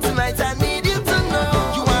 Tonight, I need you to know.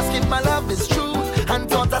 You ask if my love is true. And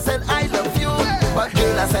thought I said I love you. But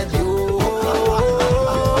girl, I said you.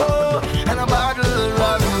 And a bottle of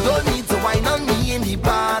rum. You don't need to wine on me in the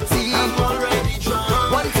party. I'm already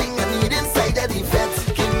drunk. One thing I need inside of the fence.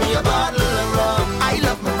 Give me a bottle of rum. I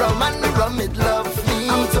love me rum and me rum it love me.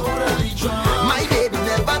 I'm totally drunk. My baby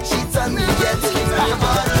never cheats on me yet. Give me a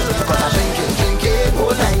bottle of rum. Cause I'm drinking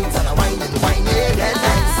whole night. And I'm whining, head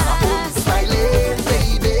nice. And I'm always smiling,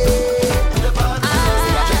 baby. With a bottle of rum.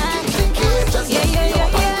 See I drinking, just give me a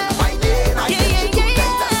whining. I get you good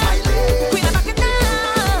night, I'm smiling. Queen of Bacchanal.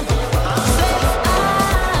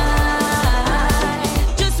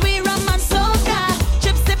 Just we rum and soca,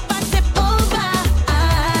 chip sip and tip over.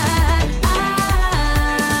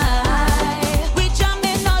 We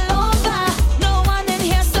jamming all over, no one in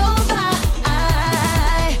here sober.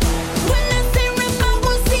 When I say rim, I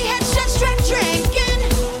will see headshot straight drinking.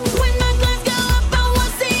 When my glass go up, I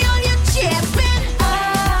will see all you chipping.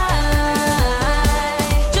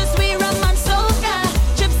 Just we rum and soca,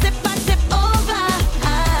 chip sip and tip over.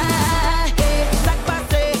 Black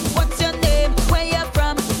Party, what's your name? Where you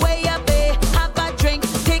from? Where you be? Have a drink,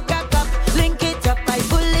 take a cup, link it up, I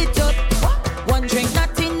pull it up. One drink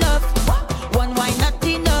not enough, one wine not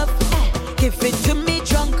enough. Give it to me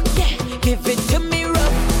drunk, give it to me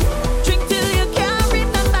rough. Drink till you can't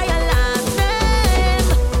remember your last name.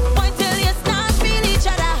 Point till you start feel each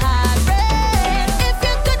other hard brain. If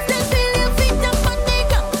you could still feel your feet up on the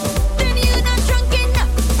ground, then you're not drunk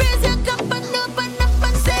enough. Raise your cup and open up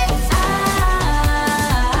and say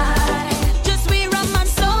just we rum and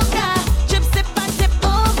soca, chip sip and tip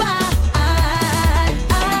over.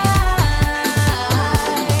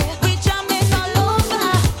 We jamming all over,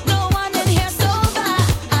 no one in here sober.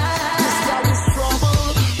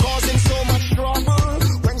 Causing so much trouble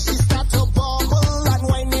when she start to bubble and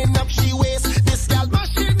winding up she waist. This girl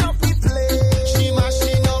mashing up the place. She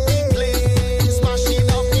mashing up the place, mashing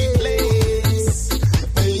up the place.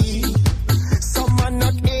 Hey, someone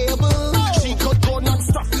not able. She could go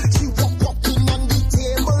non-stop. She walking on the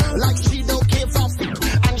table like she don't give a fuck.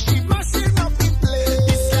 And she mashing up the place.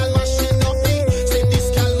 This girl mashing up the, say this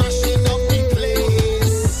girl mashing up the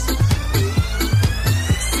place.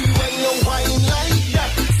 See when you whine like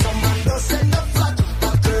that, someone does send a flat.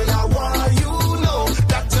 But girl, I want you know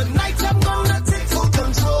that tonight I'm gonna take full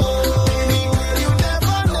control. Baby girl, you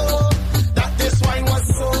never know that this wine was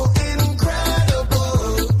so incredible.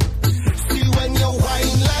 See when you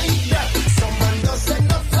whine like that, someone does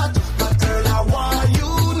send a flat. But girl, I want you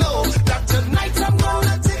know that tonight I'm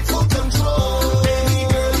gonna take full control. Baby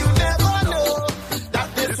girl, you never know that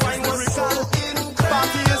this wine was so incredible.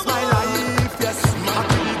 Party is my life, yes. I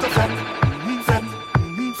could eat a fat.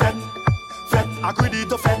 I could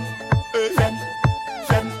eat a fat.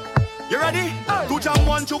 You ready? To jam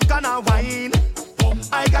one chook and a wine.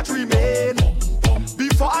 I got to remain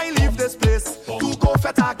before I leave this place to go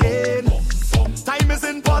fat again. Time is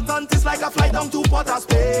important, it's like a flight down to Port of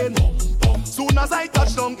Spain. Soon as I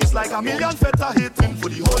touch down, it's like a million feta hitting for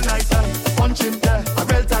the whole night. Punching there, a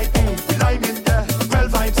real tight, we lime in there, well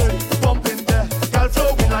vibes, bumping there, girl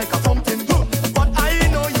flowing like a fountain. But I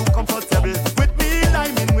know you comfortable with me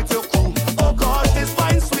liming with your crew. Oh gosh, this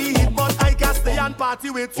wine sweet, but I can't stay and party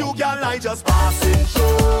with you, girl. I just passing through.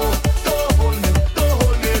 Don't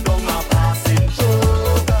hold me down, I'm passing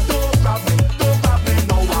through. Don't grab me,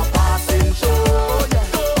 now I'm passing through.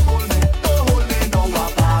 Don't hold me, now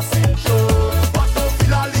I'm passing through. But don't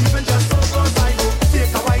feel like leaving just so close. I go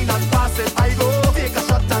take a wine and pass it. I go take a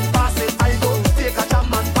shot and pass it. I go take a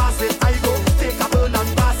jam and pass it. I go take a burn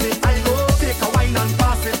and pass it. I go take a wine and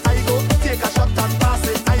pass it. I go take a shot and pass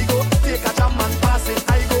it. I go take a jam and pass it.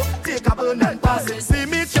 I go take a burn and pass it. See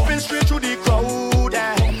me chipping straight through the crowd,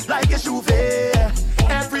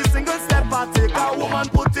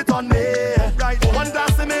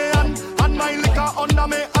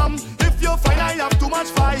 much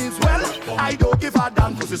vibes. Well, I don't give a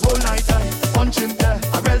damn, cause it's all night time. Punching there,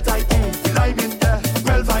 I real tight, lime in there,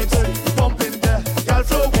 well vibes, pumping there, girl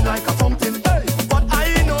flowing like a fountain. But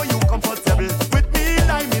I know you comfortable with me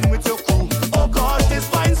liming with your crew. Oh gosh, this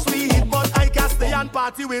fine sweet, but I can't stay and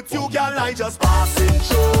party with you, girl. I just passing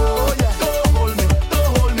through. Yeah. Don't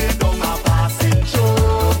hold me down, I'm passing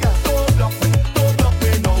through. Yeah. Don't block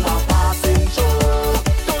me now, I'm passing through.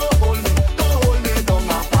 Don't hold me down,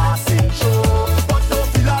 I'm passing through. But don't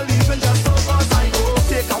feel a leaving just so cause I go.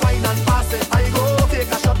 Take a wine and pass it, I go.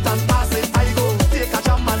 Take a shot and pass it, I go. Take a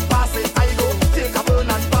jam and pass it, I go. Take a burn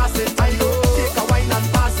and pass it, I go. Take a wine and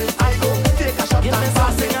pass it, I go. Take a shot and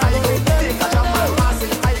pass it, I go. Take a jam and pass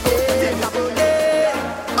it, I go. Take a burn.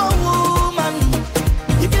 Oh woman,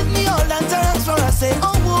 you give me all that thanks for I say.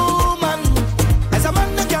 Oh woman, as a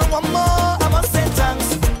man that can want more, I must say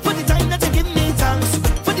thanks for the time that you give me, thanks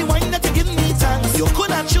for the wine that you give me, thanks. You could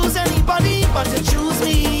not choose anybody, but you choose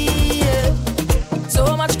me. Yeah.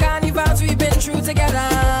 So much carnivals we've been through together.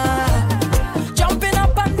 Jumping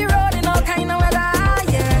up on the road in all kind of weather,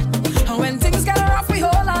 yeah. And when things get rough, we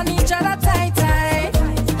hold on each other tight, tight.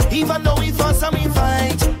 Even though we fuss and we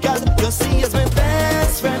fight, girl, you see as my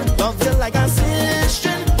best friend. Love you like a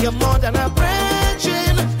sister, you're more than a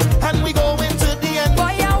brethren, and we go into the end.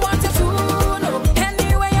 Boy, I want you to know,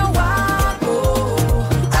 anywhere you want,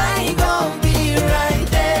 oh, I gon' be right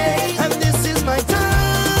there, and this is my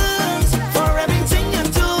thanks for everything you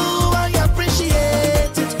do. I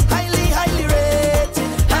appreciate it, highly, highly rate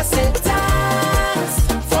it. I said thanks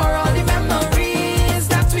for all the memories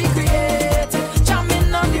that we created,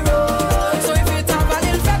 jamming on the road. So if you have a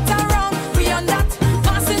little better wrong, we on that,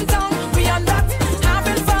 passing down, we on that,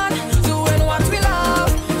 having fun, doing what we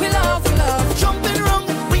love, we love, we love. Jumping wrong,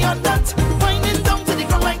 we on that, winding down to the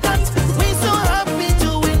ground like that. We so happy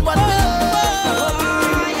doing what we love.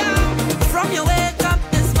 From your wake up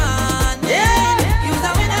this morning, you's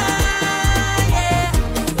a winner, yeah,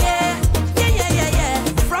 yeah, yeah, yeah, yeah, yeah.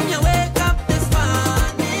 From your wake up this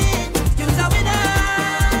morning, you's a winner,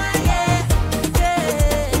 yeah,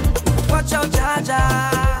 yeah. Watch out, Jaja.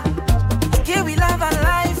 Here we love and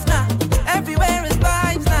life now. Everywhere is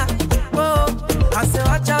vibes now. Whoa, I say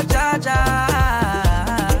watch out, Jaja.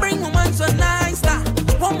 Bring woman so nice now.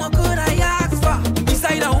 What more could I ask for?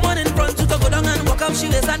 Beside a woman in front to go down and walk up, she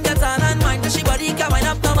waist and get on and wind. She body can wind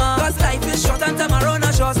up no more. Cause life is short and tomorrow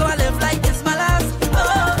not sure, so I live like it's my last.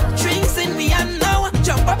 Oh, drinks in me and now.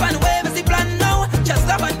 Jump up and wave is the plan now. Just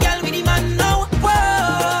love and girl with the man now.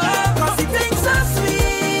 Whoa, cause the things are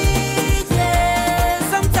sweet, yeah.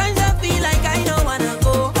 Sometimes I feel like I don't wanna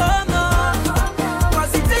go home, no.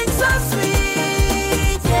 Cause the things are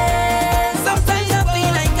sweet, yeah. Sometimes I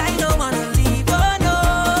feel like I don't wanna leave, oh no.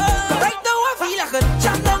 Right now I feel like a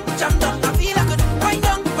jam down. I feel like a wind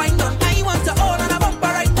down. I want to hold on a bumper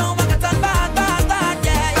right now. I got on bad,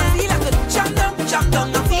 yeah. I feel like a jam down.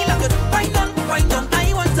 I feel like a wind down.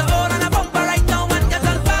 I want to hold on a bumper right now and get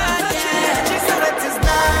on bad, yeah. She said it is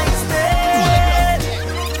nice,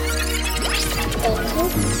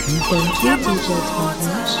 Thank you, DJ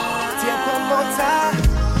Squadrons. Take one more time.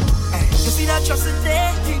 You see that trust in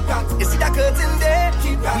there? Keep that. You see that curtain there?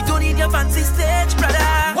 Keep that. We don't need your fancy stage,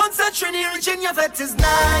 brother. Once a trinity reach in your vet is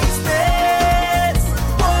nice,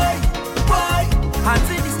 boy. Hands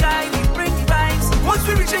in the sky, we bring the vibes. Once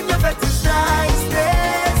we reach in your vet is nice,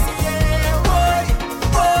 yeah,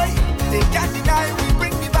 boy. They can't deny we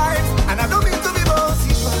bring the vibes. And I don't mean to be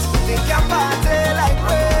bossy, but they can't party like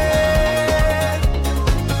we.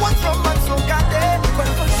 One from man so got there, but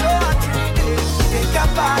for sure I treat it. They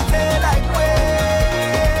can't party like we.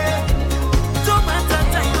 Don't matter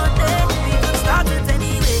time or day, we can start it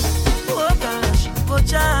anyway. Oh gosh, oh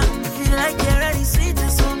John, feel like you're ready, sweet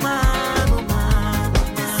and so man, oh man,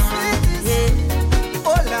 yeah.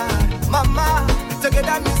 Oh Lord, mama,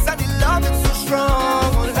 togetherness and the love is so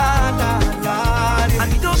strong, oh Lord, and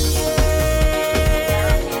we don't care.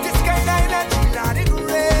 This kind of energy, Lord, it's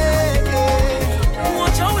great.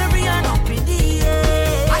 Watch how every hand up in the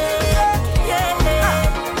air,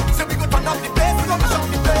 yeah. So we go turn up the bass, we go push up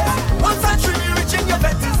the bass. Once a tree reaching your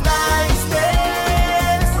vet is nice,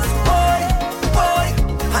 boy.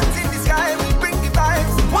 Hands in the sky, we bring the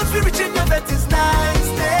vibes. Once we reach in your vet is nice,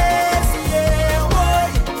 yeah,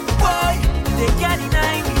 boy. They can't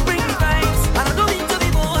deny we bring the vibes. And I don't mean to be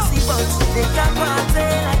bossy, but they can't party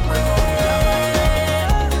like we.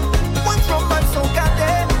 One from man so got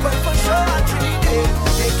there, but for sure I treat it.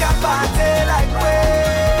 They can't party like we.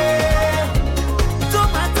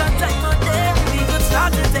 Don't matter time or day, we could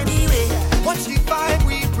start it anyway. Watch the vibe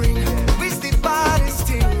we bring, with the baddest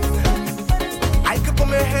thing. I could put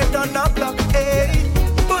my head on a block,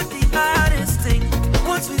 but the hardest thing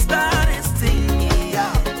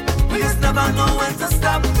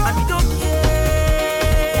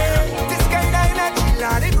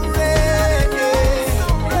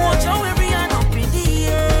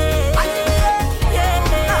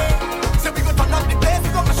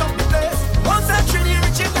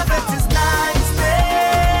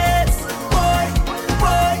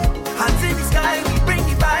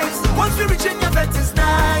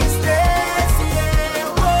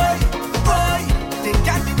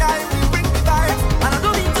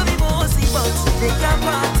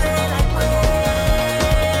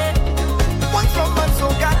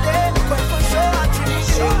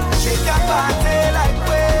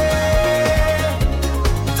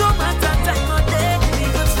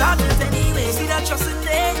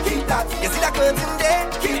working day.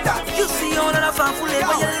 Keep that. You see all of the fanful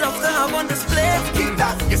labor you love to have on display. Keep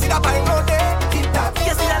that. You see that bike road there. Keep that.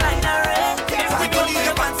 You see that line of red. Stick on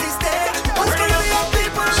your fancy stay. What's going on, young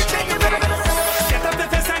people? Get up the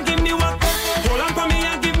face and give me one. Hold on for me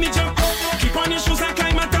and give me jump. Keep on your shoes and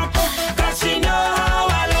climb at top. Cause she know how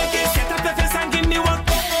I like it. Get up the face and give me one.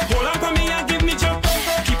 Hold on for me and give me jump.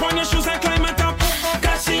 Keep on your shoes and climb at top.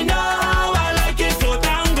 Cause she know how I like it. Go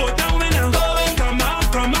down when I'm going. Come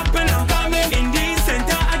up and I'm coming. In the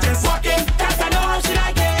center I just walk in. Cause I know how she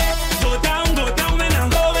like it. Go down when I'm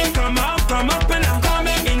going. Come up and I'm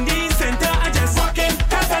coming. In the center I just walk in.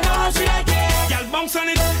 Cause I know how she like it. Girl bounce on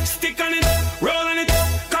it, stick on it, roll on it,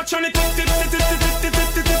 catch on it, tip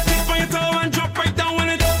on your toe and drop right down on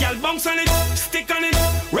it. Girl bounce on it, stick on it,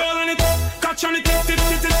 roll on it, catch on it, tip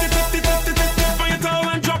on your toe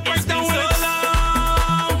and drop right down on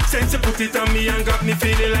it. Since you put it on me and got me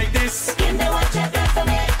feeling like this. Give me what you got for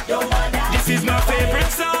me, don't bother. This is my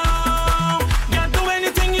favorite song. You do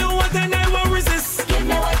anything you want and I won't resist. Give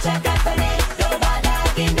me what you got for me, don't bother.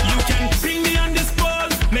 You can bring me on this pole,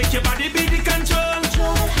 make your body be the control.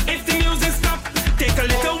 If the music stop, take a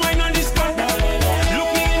little wine on this spot. Look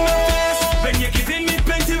me in my face when you're giving me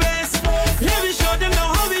plenty ways. Let me show them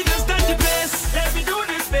now how we just stand the place. Let me do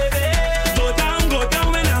this, baby. Go down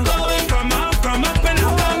when I'm going. Come up and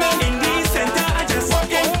I'm coming. In the center I just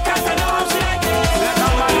walk in. Cause I know how she like it.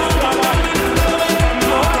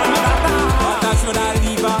 What should I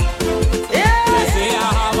leave her? They say I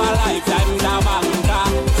have a lifetime in the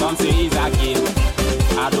bank. Some say it's a game.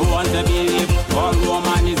 I don't want to believe all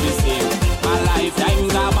woman is the same. A lifetime in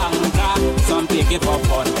the bank. Some take it for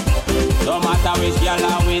fun. No matter which girl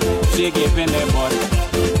I'm with, she giving the bun.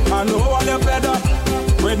 I know all you fed up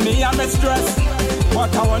with me and my stress,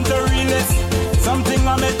 but I want to release something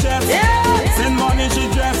on my chest. Send money she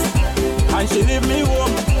dressed and she leave me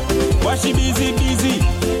home, but she busy.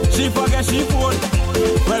 She forget she phone.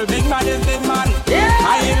 Well, big man is big man.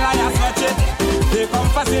 I ain't like I search it. The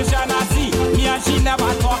conversation I see, me and she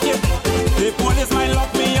never talk it. The police might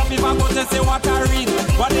lock me up if I go to say what I read,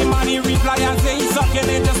 but the man he reply and say he's sucking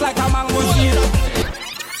it just like a mango sheet.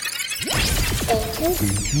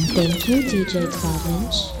 Thank you, DJ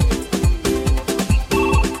Clavinch.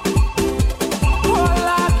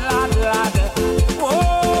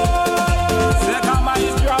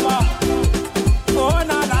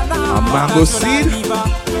 A mango seed?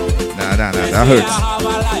 Nah, that hurts.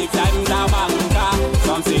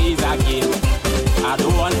 Some say it's a game. I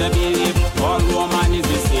don't want to believe all woman is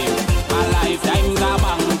the same. A lifetime is a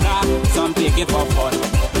banker. Some take it for fun.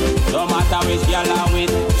 No matter which girl I'm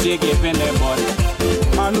with, she giving the bun.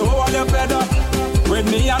 I know all you fed up with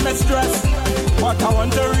me and my stress, but I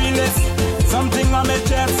want to release something on my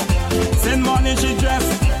chest. Send money she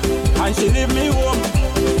dressed and she leave me home,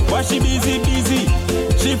 but she busy.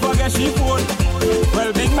 She forget she phone.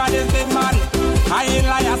 Well, big man is big man. I ain't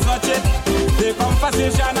like I search it. The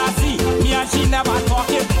conversation I see, me and she never talk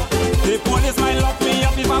it. The police might lock me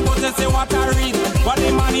up if I go to say what I read, but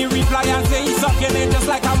the man he reply and say he's sucking it just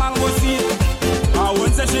like a mango seed. I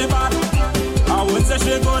won't say she bad, I won't say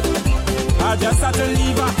she good. I just had to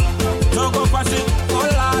leave her to go for she. Oh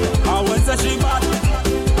Lord, I won't say she bad,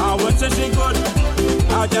 I won't say she good.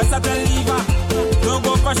 I just had to leave her to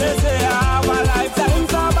go for she. Say I have a lifetime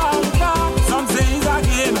to banker. Some say it's a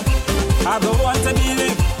game. I don't want to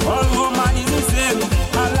believe all woman is the same.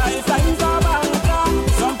 A lifetime to banker.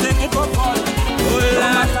 Some take it for fun.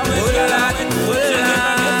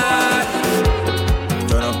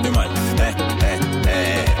 Turn up the mic.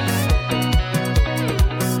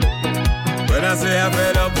 When I say I'm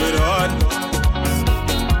fed up with heart,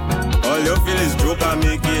 all you feel is joke I'm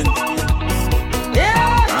making.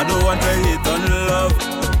 I don't want to hate on love,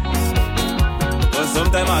 but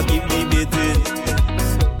sometimes I keep debating.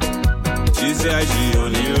 She say she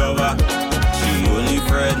only lover, she only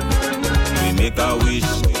friend. We make a wish,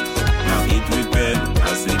 now eat with pen. I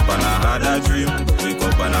sleep and I had a dream, wake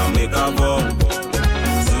up and I make a vow.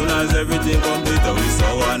 Soon as everything complete, we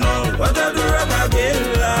saw one out. What I do wrong again,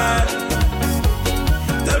 lad?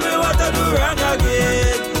 Tell me what I do wrong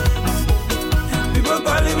again. People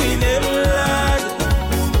calling me name, lad.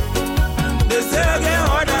 They say I get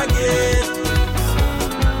hard again.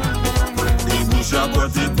 The bush a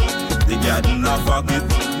cut it, the garden a fuck it,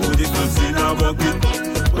 put the fruits in a bucket.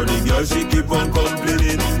 But the girl she keep on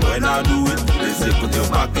complaining when I do it. They say put your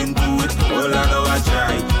back into it. All I know I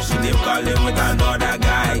try. She dey calling with another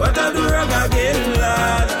guy. What I do wrong again,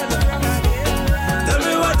 lad? Tell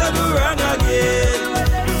me what I do wrong again.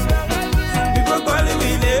 People calling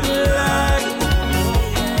me name, lad.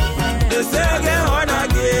 They say I get hard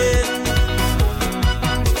again.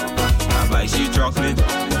 I buy she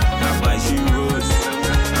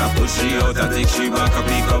she out, I take she back, I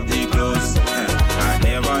pick up the clothes. I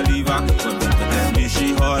never leave her, but people tell me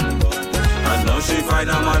she hot. And now she find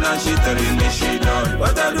a man and she telling me she done.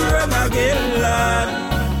 What I do wrong again, lad?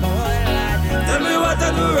 Tell me what I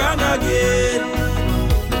do wrong again.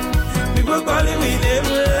 People calling me name,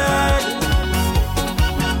 lad.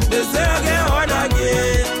 They say I get hard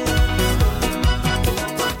again.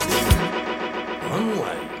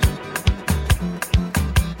 Unwind.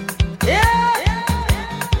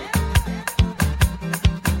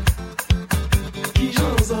 Qui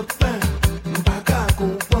j'en ai fait, pas qu'à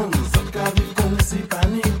comprendre, ça qu'à vivre comme si pas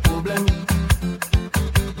ni problème.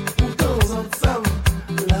 Pourtant, on ça,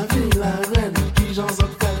 la vie, la reine, qui j'en ai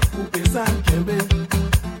fait pour payer ça, Kembe.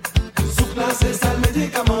 Sous place, c'est ça le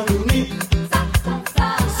médicament, nous ni.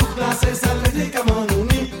 Sous place, c'est ça le médicament, nous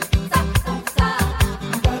ni.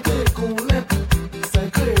 Pas de connaître, ça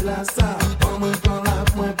crée la ça, pas moins quand la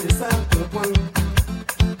moins payer ça, comprendre.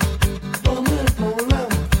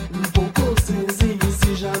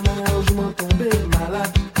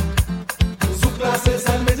 C'est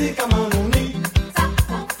ça le médicament non ni.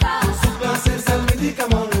 C'est ça le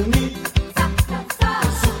médicament non ni.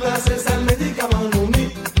 C'est ça le médicament non ni.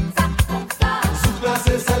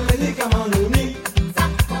 C'est ça le médicament non ni.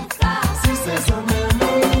 Si c'est ça même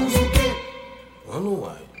musique. On nous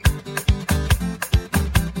voit.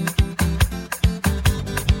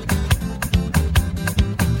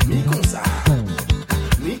 Mi comme ça.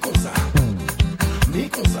 Mi comme ça. Mi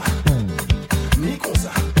comme ça. Mi comme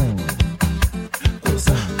ça.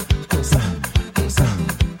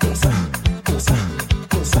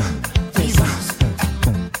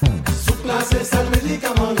 C'est ça le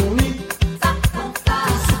médicament non ni.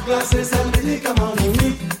 C'est ça le médicament non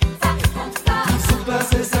ni.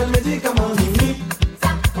 C'est ça le médicament non ni.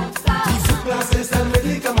 C'est ça le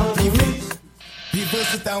médicament non ni.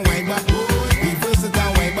 Reverse it down way back. Reverse it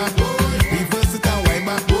down way back. Reverse it down way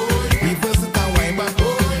back. Reverse it down way back.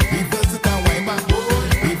 Reverse it down way back.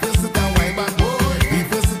 Reverse it down way back.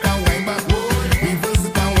 Reverse it down way back. Reverse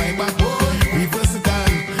it down way back. Reverse it down.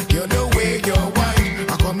 You're the way you're wine.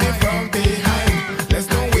 I come in from behind. Let's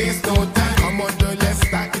don't waste no time. Come on, girl, let's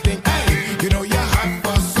start the thing. Hey, you know you're hot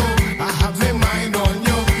for so. I have my mind on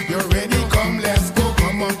you. You're ready, come, let's go.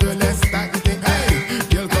 Come on, girl, let's start the thing. Hey,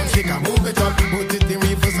 girl, come shake and move it up. Put it in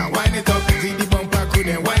reverse and wind it up. See the bumper could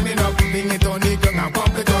then wind it up. Bring it on the ground and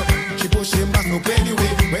pump it up. She pushing back, no play the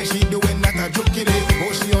way. When she doing that, I joke it.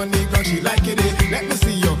 Oh, she on the ground, she like it. Let me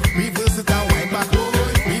see you. Reverse it and wind back.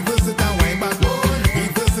 Reverse it and wind back.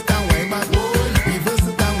 Reverse it and wind back. Reverse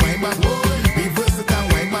it and wind back. Reverse it and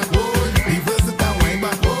wind back. Reverse it and wind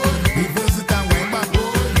back. Reverse it and wind back.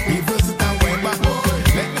 Reverse it and wind back.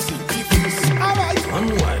 Let me see. Reverse. All right.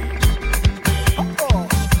 Unwind.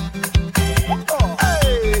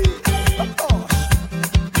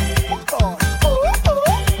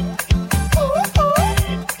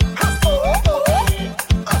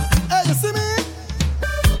 Hey, you see me?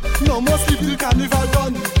 No more sleep till carnival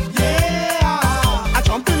done. Yeah, I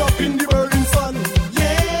jumping up in the burning sun.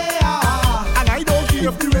 Yeah, and I don't care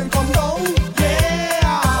if the rain come down.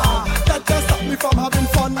 Yeah, that just stop me from having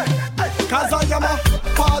fun. Cause I am a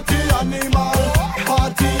party animal.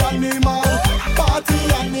 Party animal. Party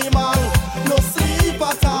animal. No sleep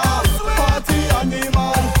at all. Party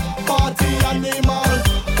animal. Party animal.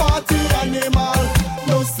 Party animal.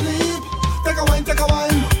 No sleep. Take a wine, take a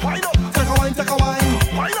wine. Take a wine, take a wine.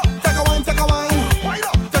 Take a wine, take a wine.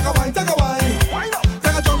 Take a wine, take a wine.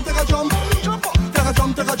 Take a jump, take a jump. Take a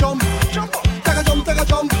jump, take a jump. Take a jump, take a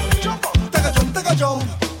jump. Take a jump, take a jump.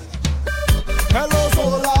 Hello,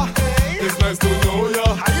 Zola. It's nice to know ya.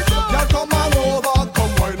 Yeah, come on over.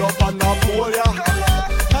 Come wind up and I'll pull ya.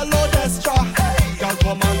 Hello, Destra. Yeah,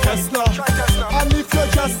 come on, Tesla. And if you're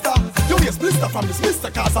Jester, you hear Splister from this Mr.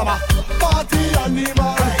 Kazama. Party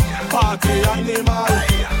animal. Party animal.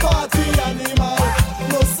 Party animal.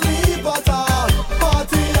 No sleep at all.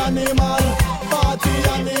 Party animal. Party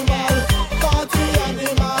animal. Party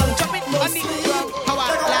animal. No sleep.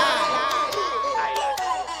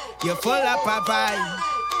 You're full of Popeye.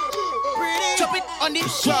 Chop it on the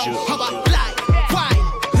show. How about lie? Wine,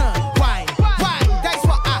 wine, wine. That's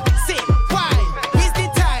what I say. Wine. It's the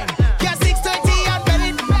time. Yeah, 6:30 and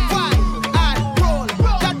belly. Wine and roll.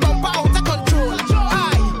 That bumper out of control.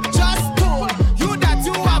 I just told you that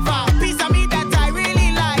you have a piece of me that I really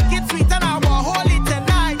like. It's sweet and I will hold it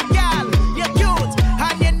tonight, girl. You're cute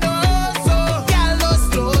and you know so. Girl, no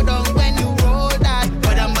slow down when you roll that.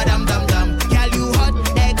 Badam badam dum dum. Girl, you hot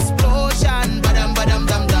explosion. Badam badam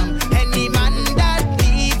dum dum. Any man that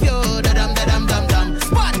leave you, da dum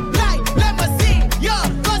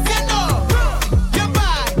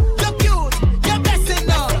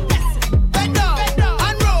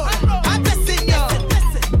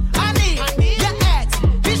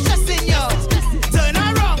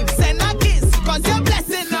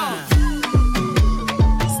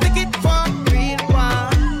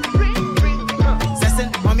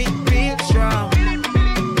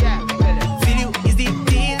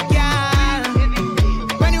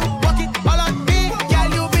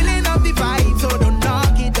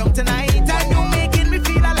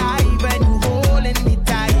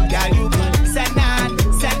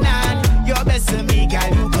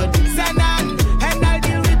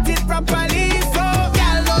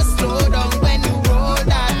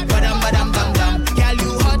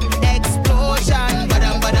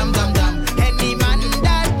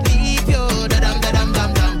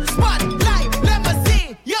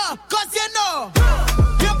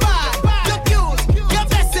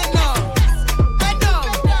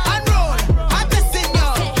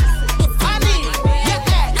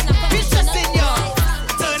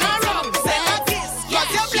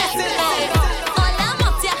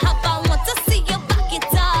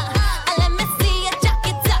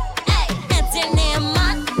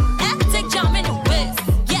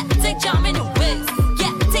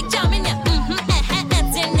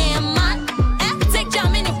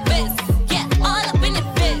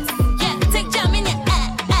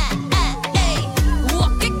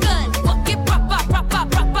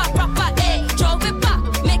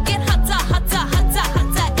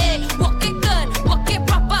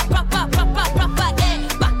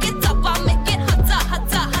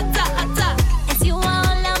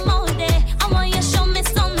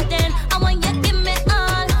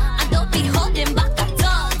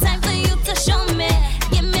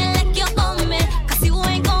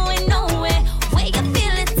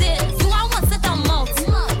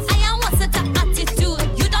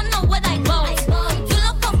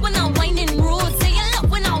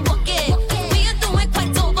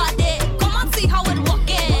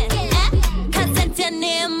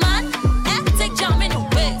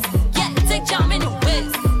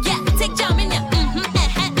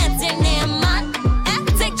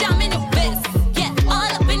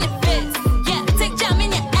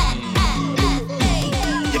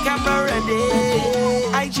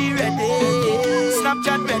IG ready,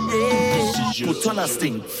 Snapchat ready. Put on a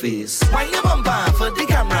stink face. Wind your bumper for the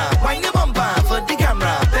camera. Wind your bumper for the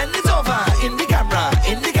camera. Bend it over in the camera,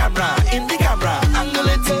 in the camera, in the camera. Angle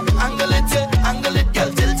it, angle it, angle it,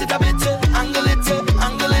 girl, tilt it a bit. Angle it,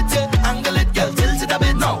 angle it, angle it, girl, tilt it a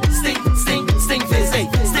bit. No, stink, stink, stink face, hey,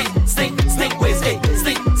 stink, stink, stink waist, hey,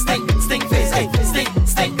 stink, stink, stink face, hey, stink,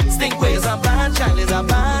 stink, stink waist. It's a bad child, it's a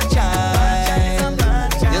bad child.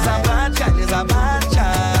 It's a bad child, it's a bad child.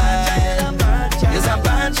 It's a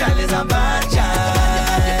bad child, it's a bad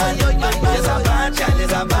child. It's a bad child,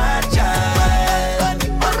 it's a bad child.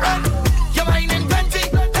 You're whining plenty,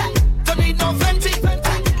 don't need no plenty.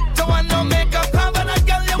 Don't want no makeup, cover that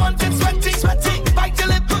girl, you want it sweaty, sweaty. Bite your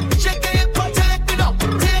lip, shake your hip, take me down,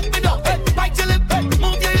 take me down. Bite your lip,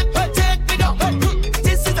 move your hip, take me down.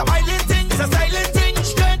 This is a violent thing, it's a silent thing.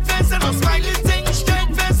 Straight face and a smiling thing,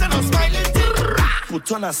 straight face and a smiling thing.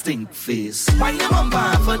 Put on a stink face. Wind your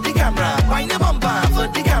bumper for the camera, wind your bumper for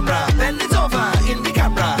the camera. Bend it over in the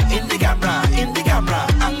camera, in the camera, in the camera.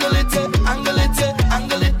 Angle it, angle it,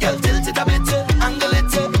 angle it, girl, tilt it a bit. Angle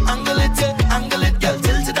it, angle it, angle it, girl,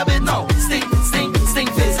 tilt it a bit. No, stink, stink, stink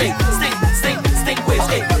face, hey, stink, stink, stink waist,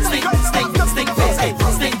 hey, stink, stink, stink face, hey,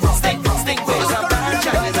 stink, stink, stink waist. It's a bad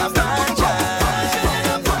child, it's a bad child.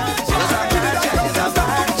 It's a bad child, it's a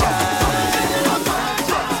bad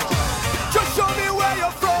child. Just show me where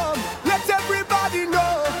you're from. Let everybody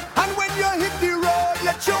know.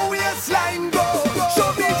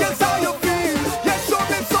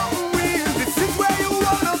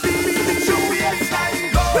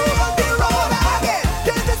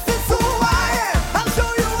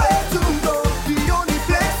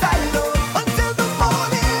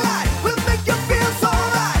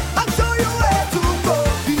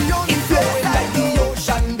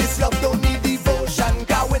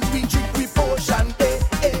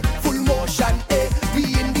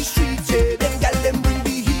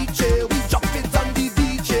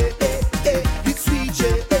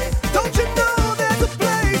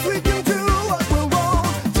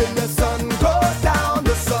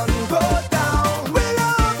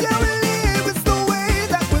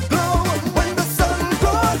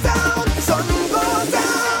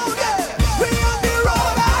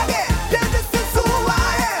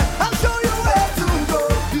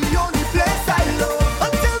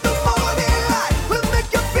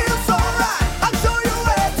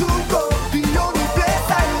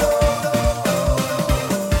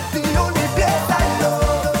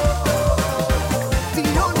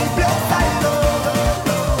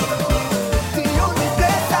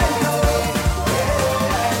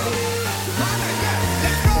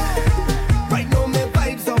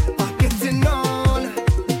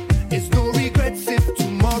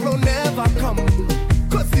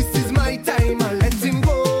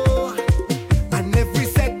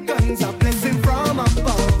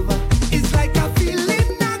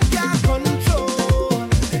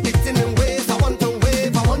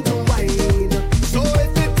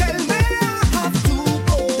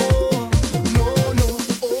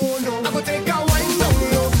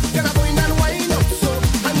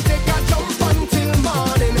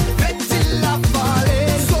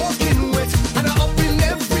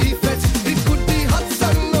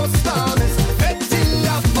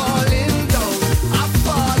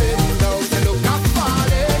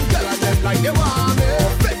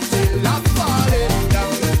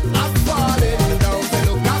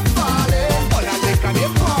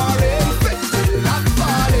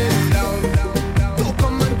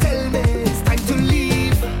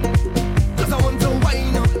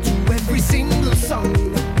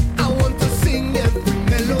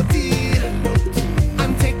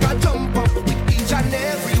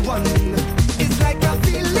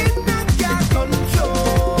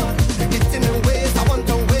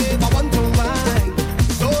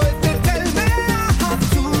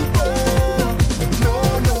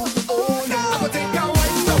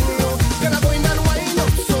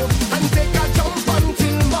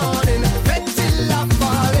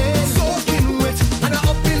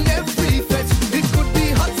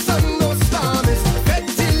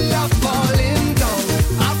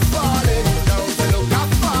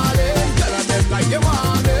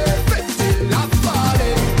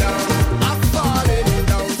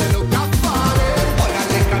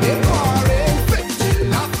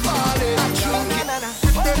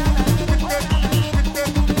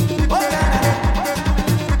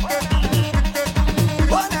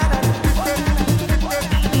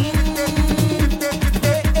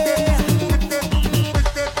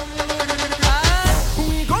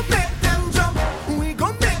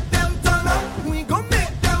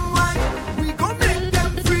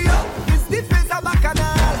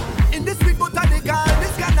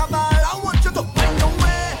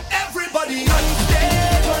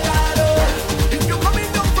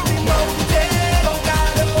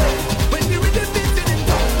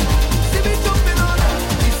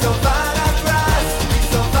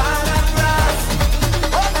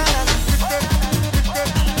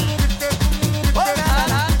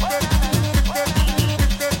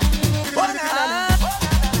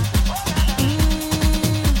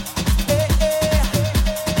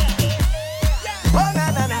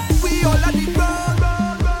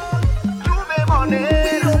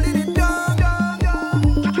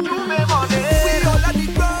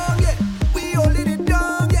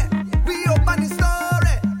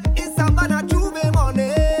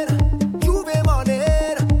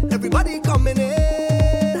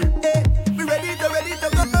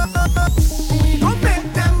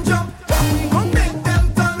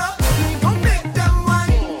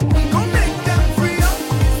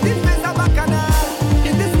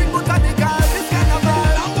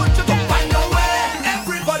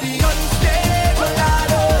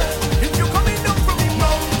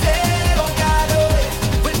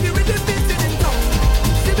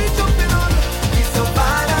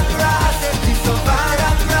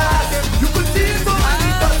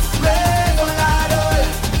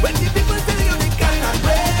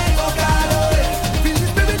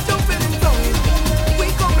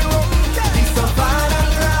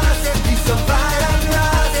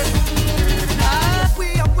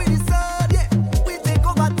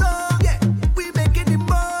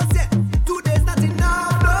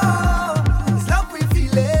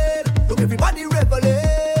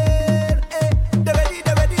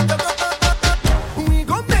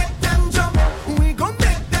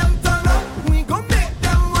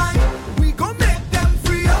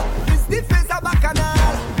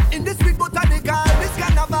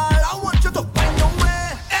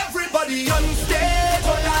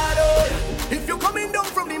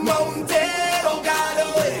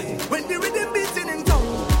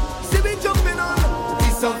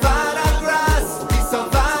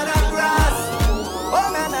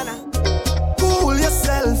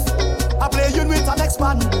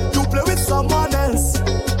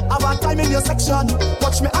 section.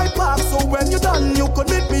 Watch me I park, so when you done, you could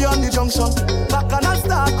meet me on the junction. Back and I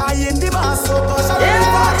start, I in the mass, so cause I'm ready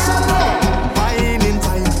for action now. Fine in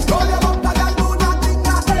time. Roll your bumper and do nothing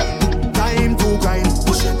again. Time to grind.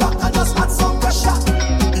 Push it back and just add some pressure.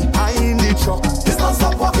 Behind the truck, it's not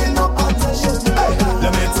stop walking up attention. Hey,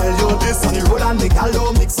 let me tell you this on the road and the gal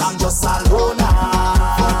don't mix and just alone.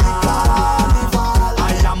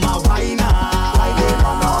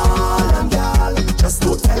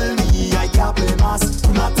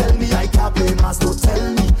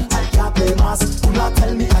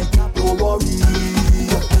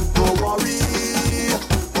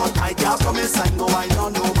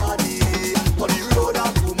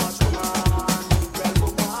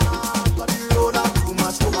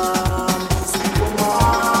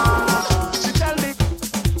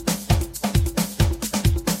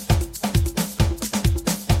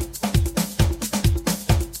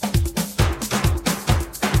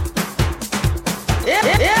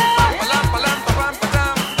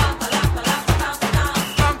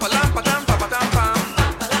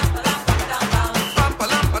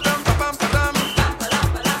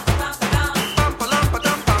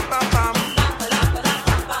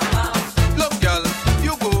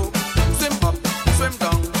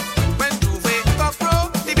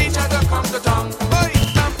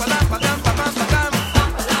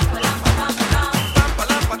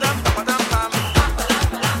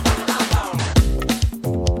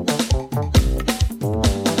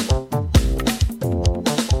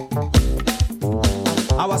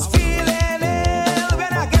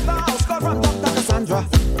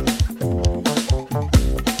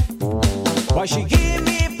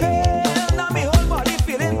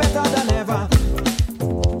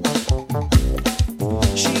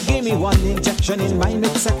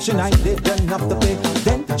 I didn't have to pay.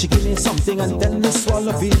 Then she gave me something and tell me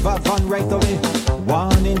swallow fever gone right away.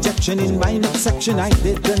 One injection in my midsection, I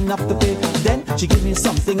didn't have to pay. Then she gave me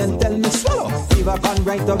something and tell me swallow fever gone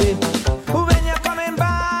right away. When you're coming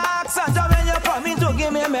back, Santa, when you're coming to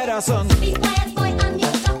give me a medicine. Be quiet, boy, I'm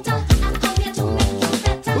your doctor. I'm come here to make you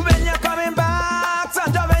better. When you're coming back,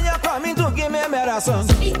 Santa, when you're coming to give me a medicine.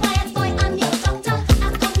 Be quiet, boy, I'm your doctor.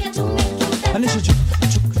 I'm come here to make you better. And she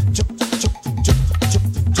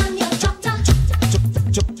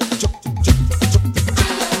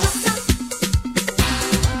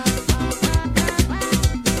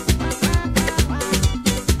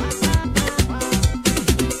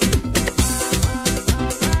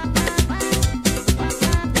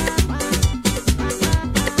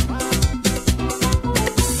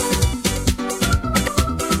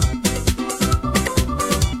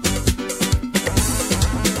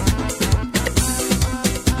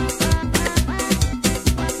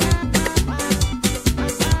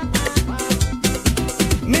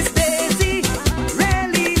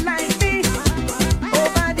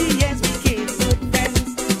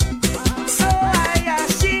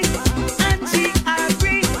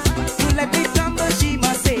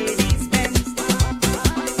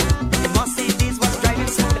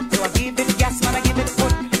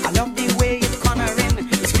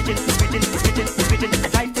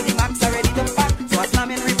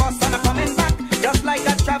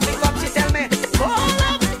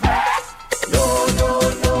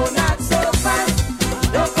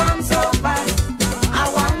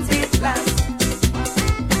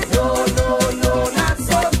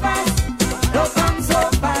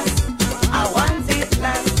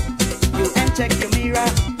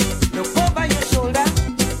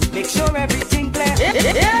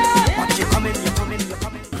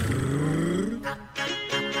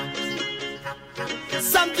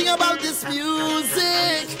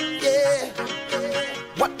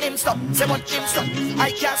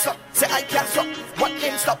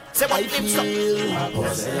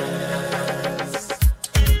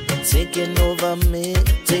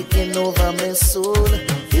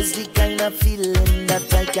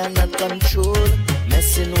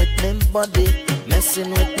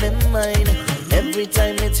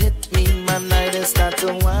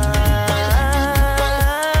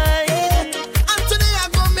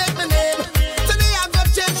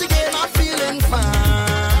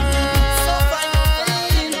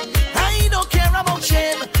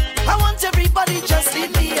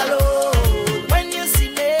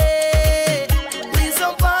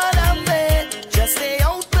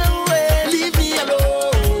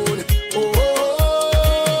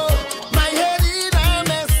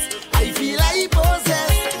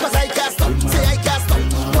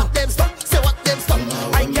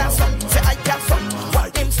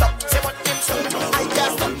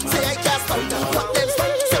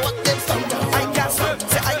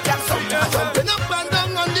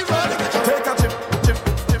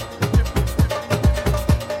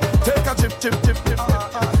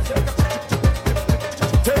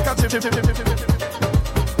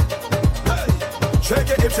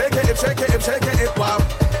it, wow.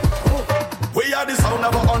 We are the sound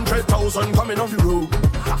of 100,000 coming on the road.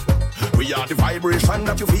 We are the vibration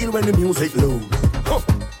that you feel when the music low.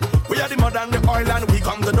 We are the mud and the oil and we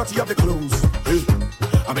come the dirty of the clothes.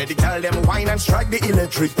 I made the girl them wine and strike the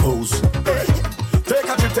electric pose. Hey. Take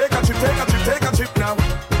a trip now.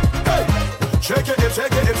 Hey. Shake it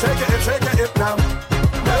now.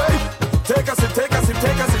 Hey. Take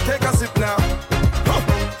a sip now.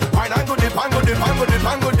 Wine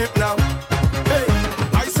and go dip now. Hey.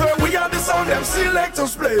 I swear we are the sound them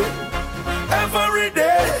selectors play every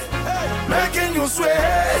day, making you sway.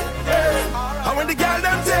 And when the girl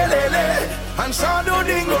them telele and shadow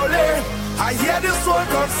dingole, I hear this one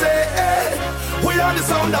come say, hey, we are the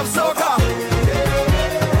sound of soca.